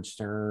Howard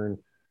Stern,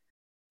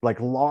 like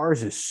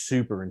Lars is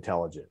super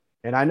intelligent.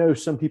 And I know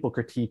some people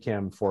critique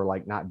him for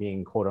like not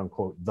being quote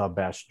unquote the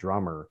best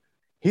drummer.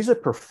 He's a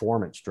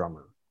performance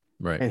drummer.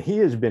 Right. And he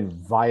has been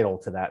vital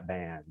to that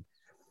band.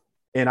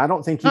 And I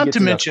don't think he gets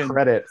enough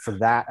credit for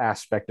that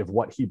aspect of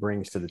what he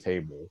brings to the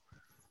table.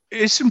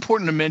 It's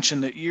important to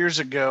mention that years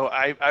ago,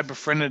 I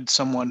befriended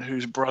someone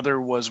whose brother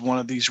was one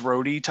of these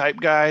roadie type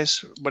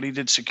guys, but he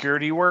did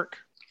security work.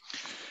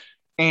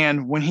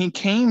 And when he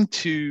came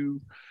to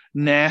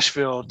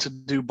Nashville to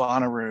do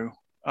Bonnaroo,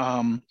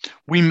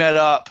 we met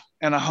up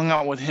and I hung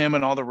out with him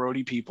and all the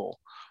roadie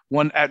people.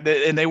 And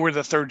they were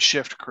the third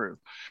shift crew.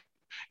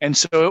 And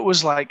so it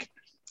was like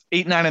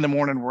 8, 9 in the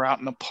morning, we're out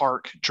in the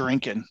park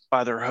drinking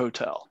by their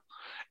hotel.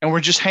 And we're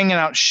just hanging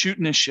out,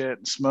 shooting the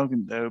shit,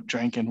 smoking dope,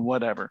 drinking,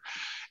 whatever.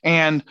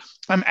 And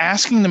I'm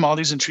asking them all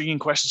these intriguing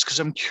questions because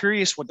I'm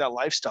curious what that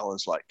lifestyle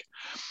is like.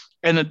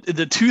 And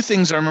the 2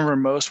 things I remember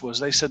most was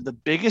they said the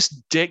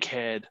biggest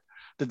dickhead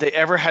that they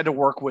ever had to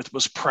work with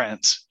was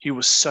Prince. He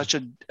was such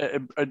a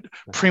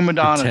prima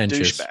donna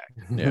douchebag.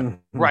 Yeah.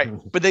 Right.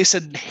 But they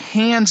said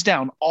hands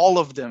down, all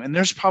of them. And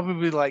there's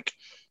probably like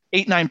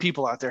 9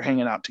 people out there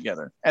hanging out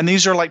together. And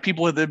these are like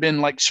people that have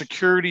been like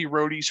security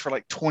roadies for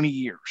like 20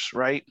 years,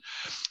 right?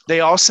 They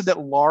all said that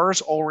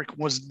Lars Ulrich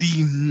was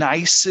the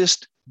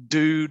nicest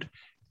dude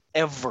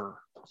ever.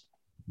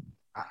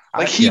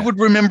 Like he would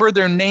remember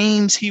their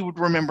names. He would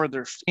remember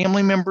their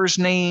family members'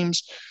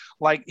 names.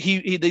 Like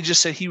they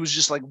just said he was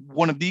just like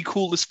one of the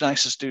coolest,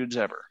 nicest dudes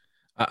ever.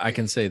 I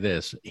can say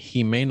this.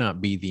 He may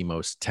not be the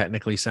most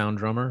technically sound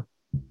drummer,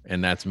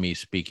 and that's me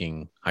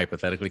speaking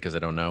hypothetically because I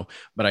don't know,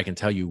 but I can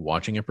tell you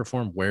watching him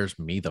perform wears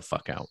me the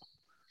fuck out.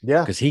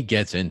 Yeah. Because he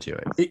gets into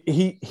it.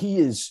 He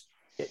is,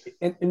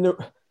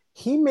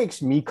 he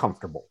makes me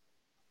comfortable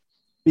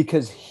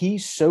because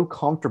he's so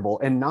comfortable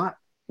and not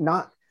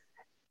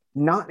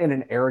in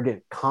an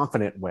arrogant,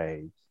 confident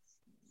way.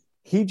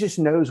 He just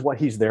knows what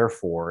he's there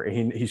for.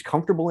 He's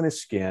comfortable in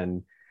his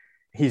skin.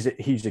 He's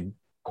a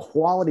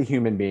quality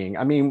human being.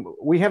 I mean,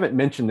 we haven't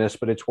mentioned this,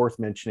 but it's worth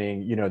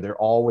mentioning. You know, they're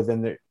all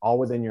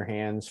within your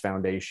hands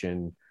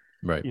foundation.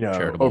 Right. You know,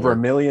 charitable over work.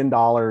 $1 million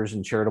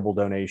in charitable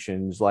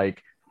donations.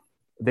 Like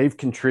they've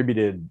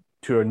contributed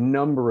to a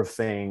number of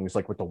things,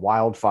 like with the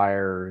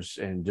wildfires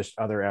and just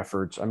other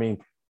efforts. I mean,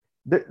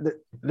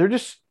 they're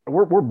just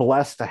we're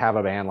blessed to have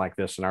a band like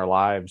this in our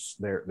lives.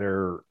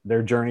 Their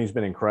journey's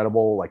been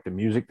incredible. Like the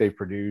music they've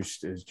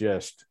produced is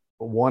just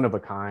one of a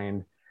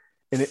kind.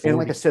 And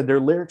like I said, their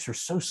lyrics are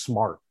so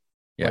smart.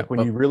 Yeah. Like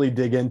when you really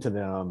dig into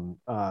them,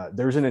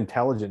 there's an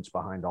intelligence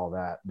behind all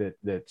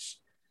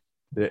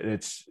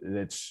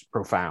that's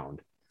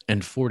profound.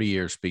 And 40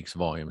 years speaks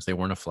volumes. They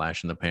weren't a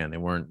flash in the pan. They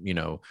weren't, you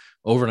know,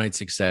 overnight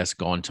success,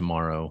 gone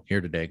tomorrow,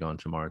 here today, gone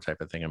tomorrow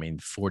type of thing. I mean,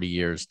 40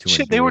 years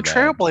to they were that.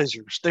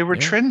 trailblazers. They were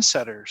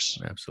trendsetters.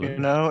 Absolutely.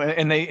 You know,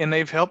 and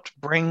they've helped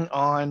bring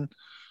on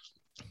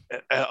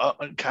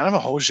kind of a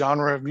whole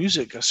genre of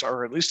music,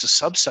 or at least a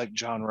subsect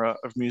genre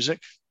of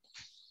music.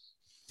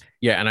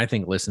 Yeah, and I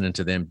think listening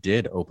to them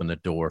did open the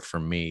door for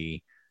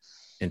me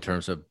in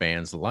terms of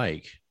bands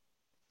like,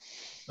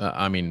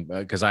 I mean,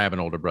 because I have an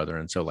older brother,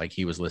 and so like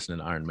he was listening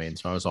to Iron Maiden,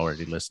 so I was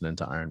already listening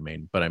to Iron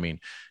Maiden. But I mean,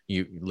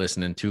 you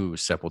listening to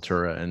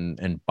Sepultura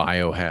and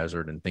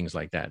Biohazard and things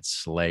like that,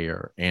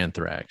 Slayer,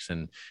 Anthrax,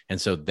 and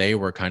so they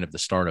were kind of the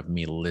start of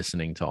me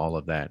listening to all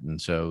of that.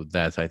 And so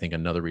that's, I think,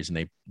 another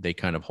reason they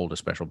kind of hold a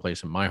special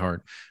place in my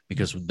heart,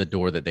 because of the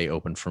door that they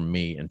opened for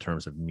me in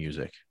terms of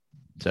music.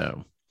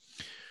 So.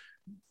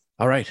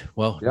 All right.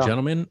 Well,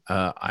 gentlemen,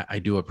 I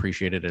do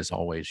appreciate it as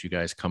always. You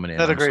guys coming in.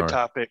 That's a great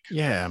topic.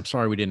 Yeah. I'm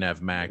sorry we didn't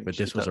have Mac, but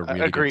this was a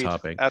really good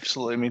topic.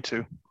 Absolutely. Me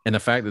too. And the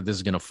fact that this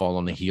is going to fall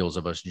on the heels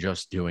of us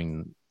just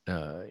doing,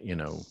 you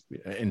know,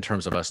 in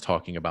terms of us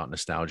talking about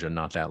nostalgia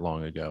not that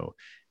long ago.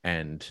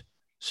 And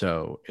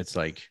so it's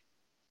like,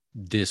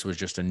 this was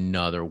just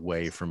another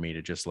way for me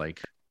to just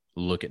like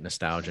look at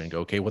nostalgia and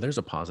go, okay, well, there's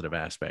a positive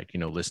aspect, you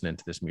know, listening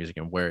to this music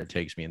and where it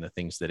takes me and the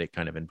things that it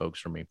kind of invokes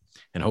for me.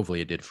 And hopefully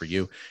it did for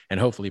you. And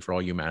hopefully for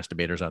all you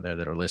masturbators out there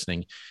that are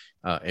listening,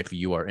 if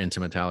you are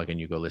into Metallica and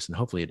you go listen,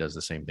 hopefully it does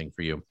the same thing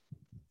for you.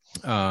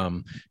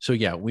 So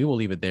yeah, we will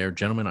leave it there.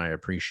 Gentlemen, I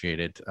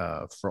appreciate it.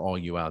 For all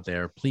you out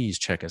there, please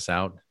check us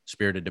out,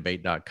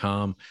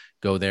 spiriteddebate.com.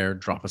 Go there,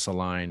 drop us a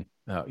line.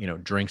 You know,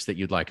 drinks that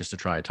you'd like us to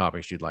try,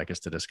 topics you'd like us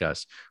to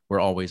discuss. We're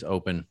always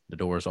open. The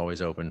door is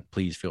always open.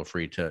 Please feel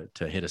free to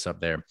hit us up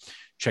there.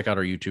 Check out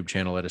our YouTube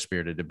channel at A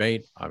Spirited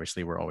Debate.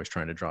 Obviously, we're always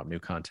trying to drop new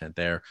content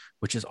there,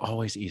 which is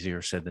always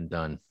easier said than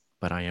done,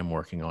 but I am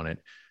working on it.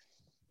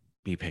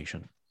 Be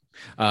patient.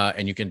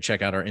 And you can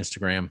check out our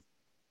Instagram.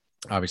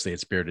 Obviously,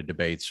 it's Spirited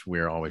Debates.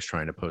 We're always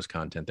trying to post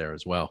content there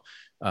as well.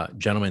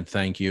 Gentlemen,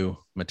 thank you.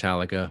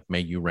 Metallica, may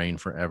you reign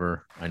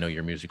forever. I know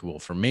your music will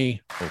for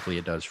me. Hopefully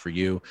it does for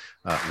you.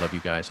 Love you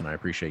guys, and I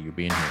appreciate you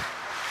being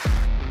here.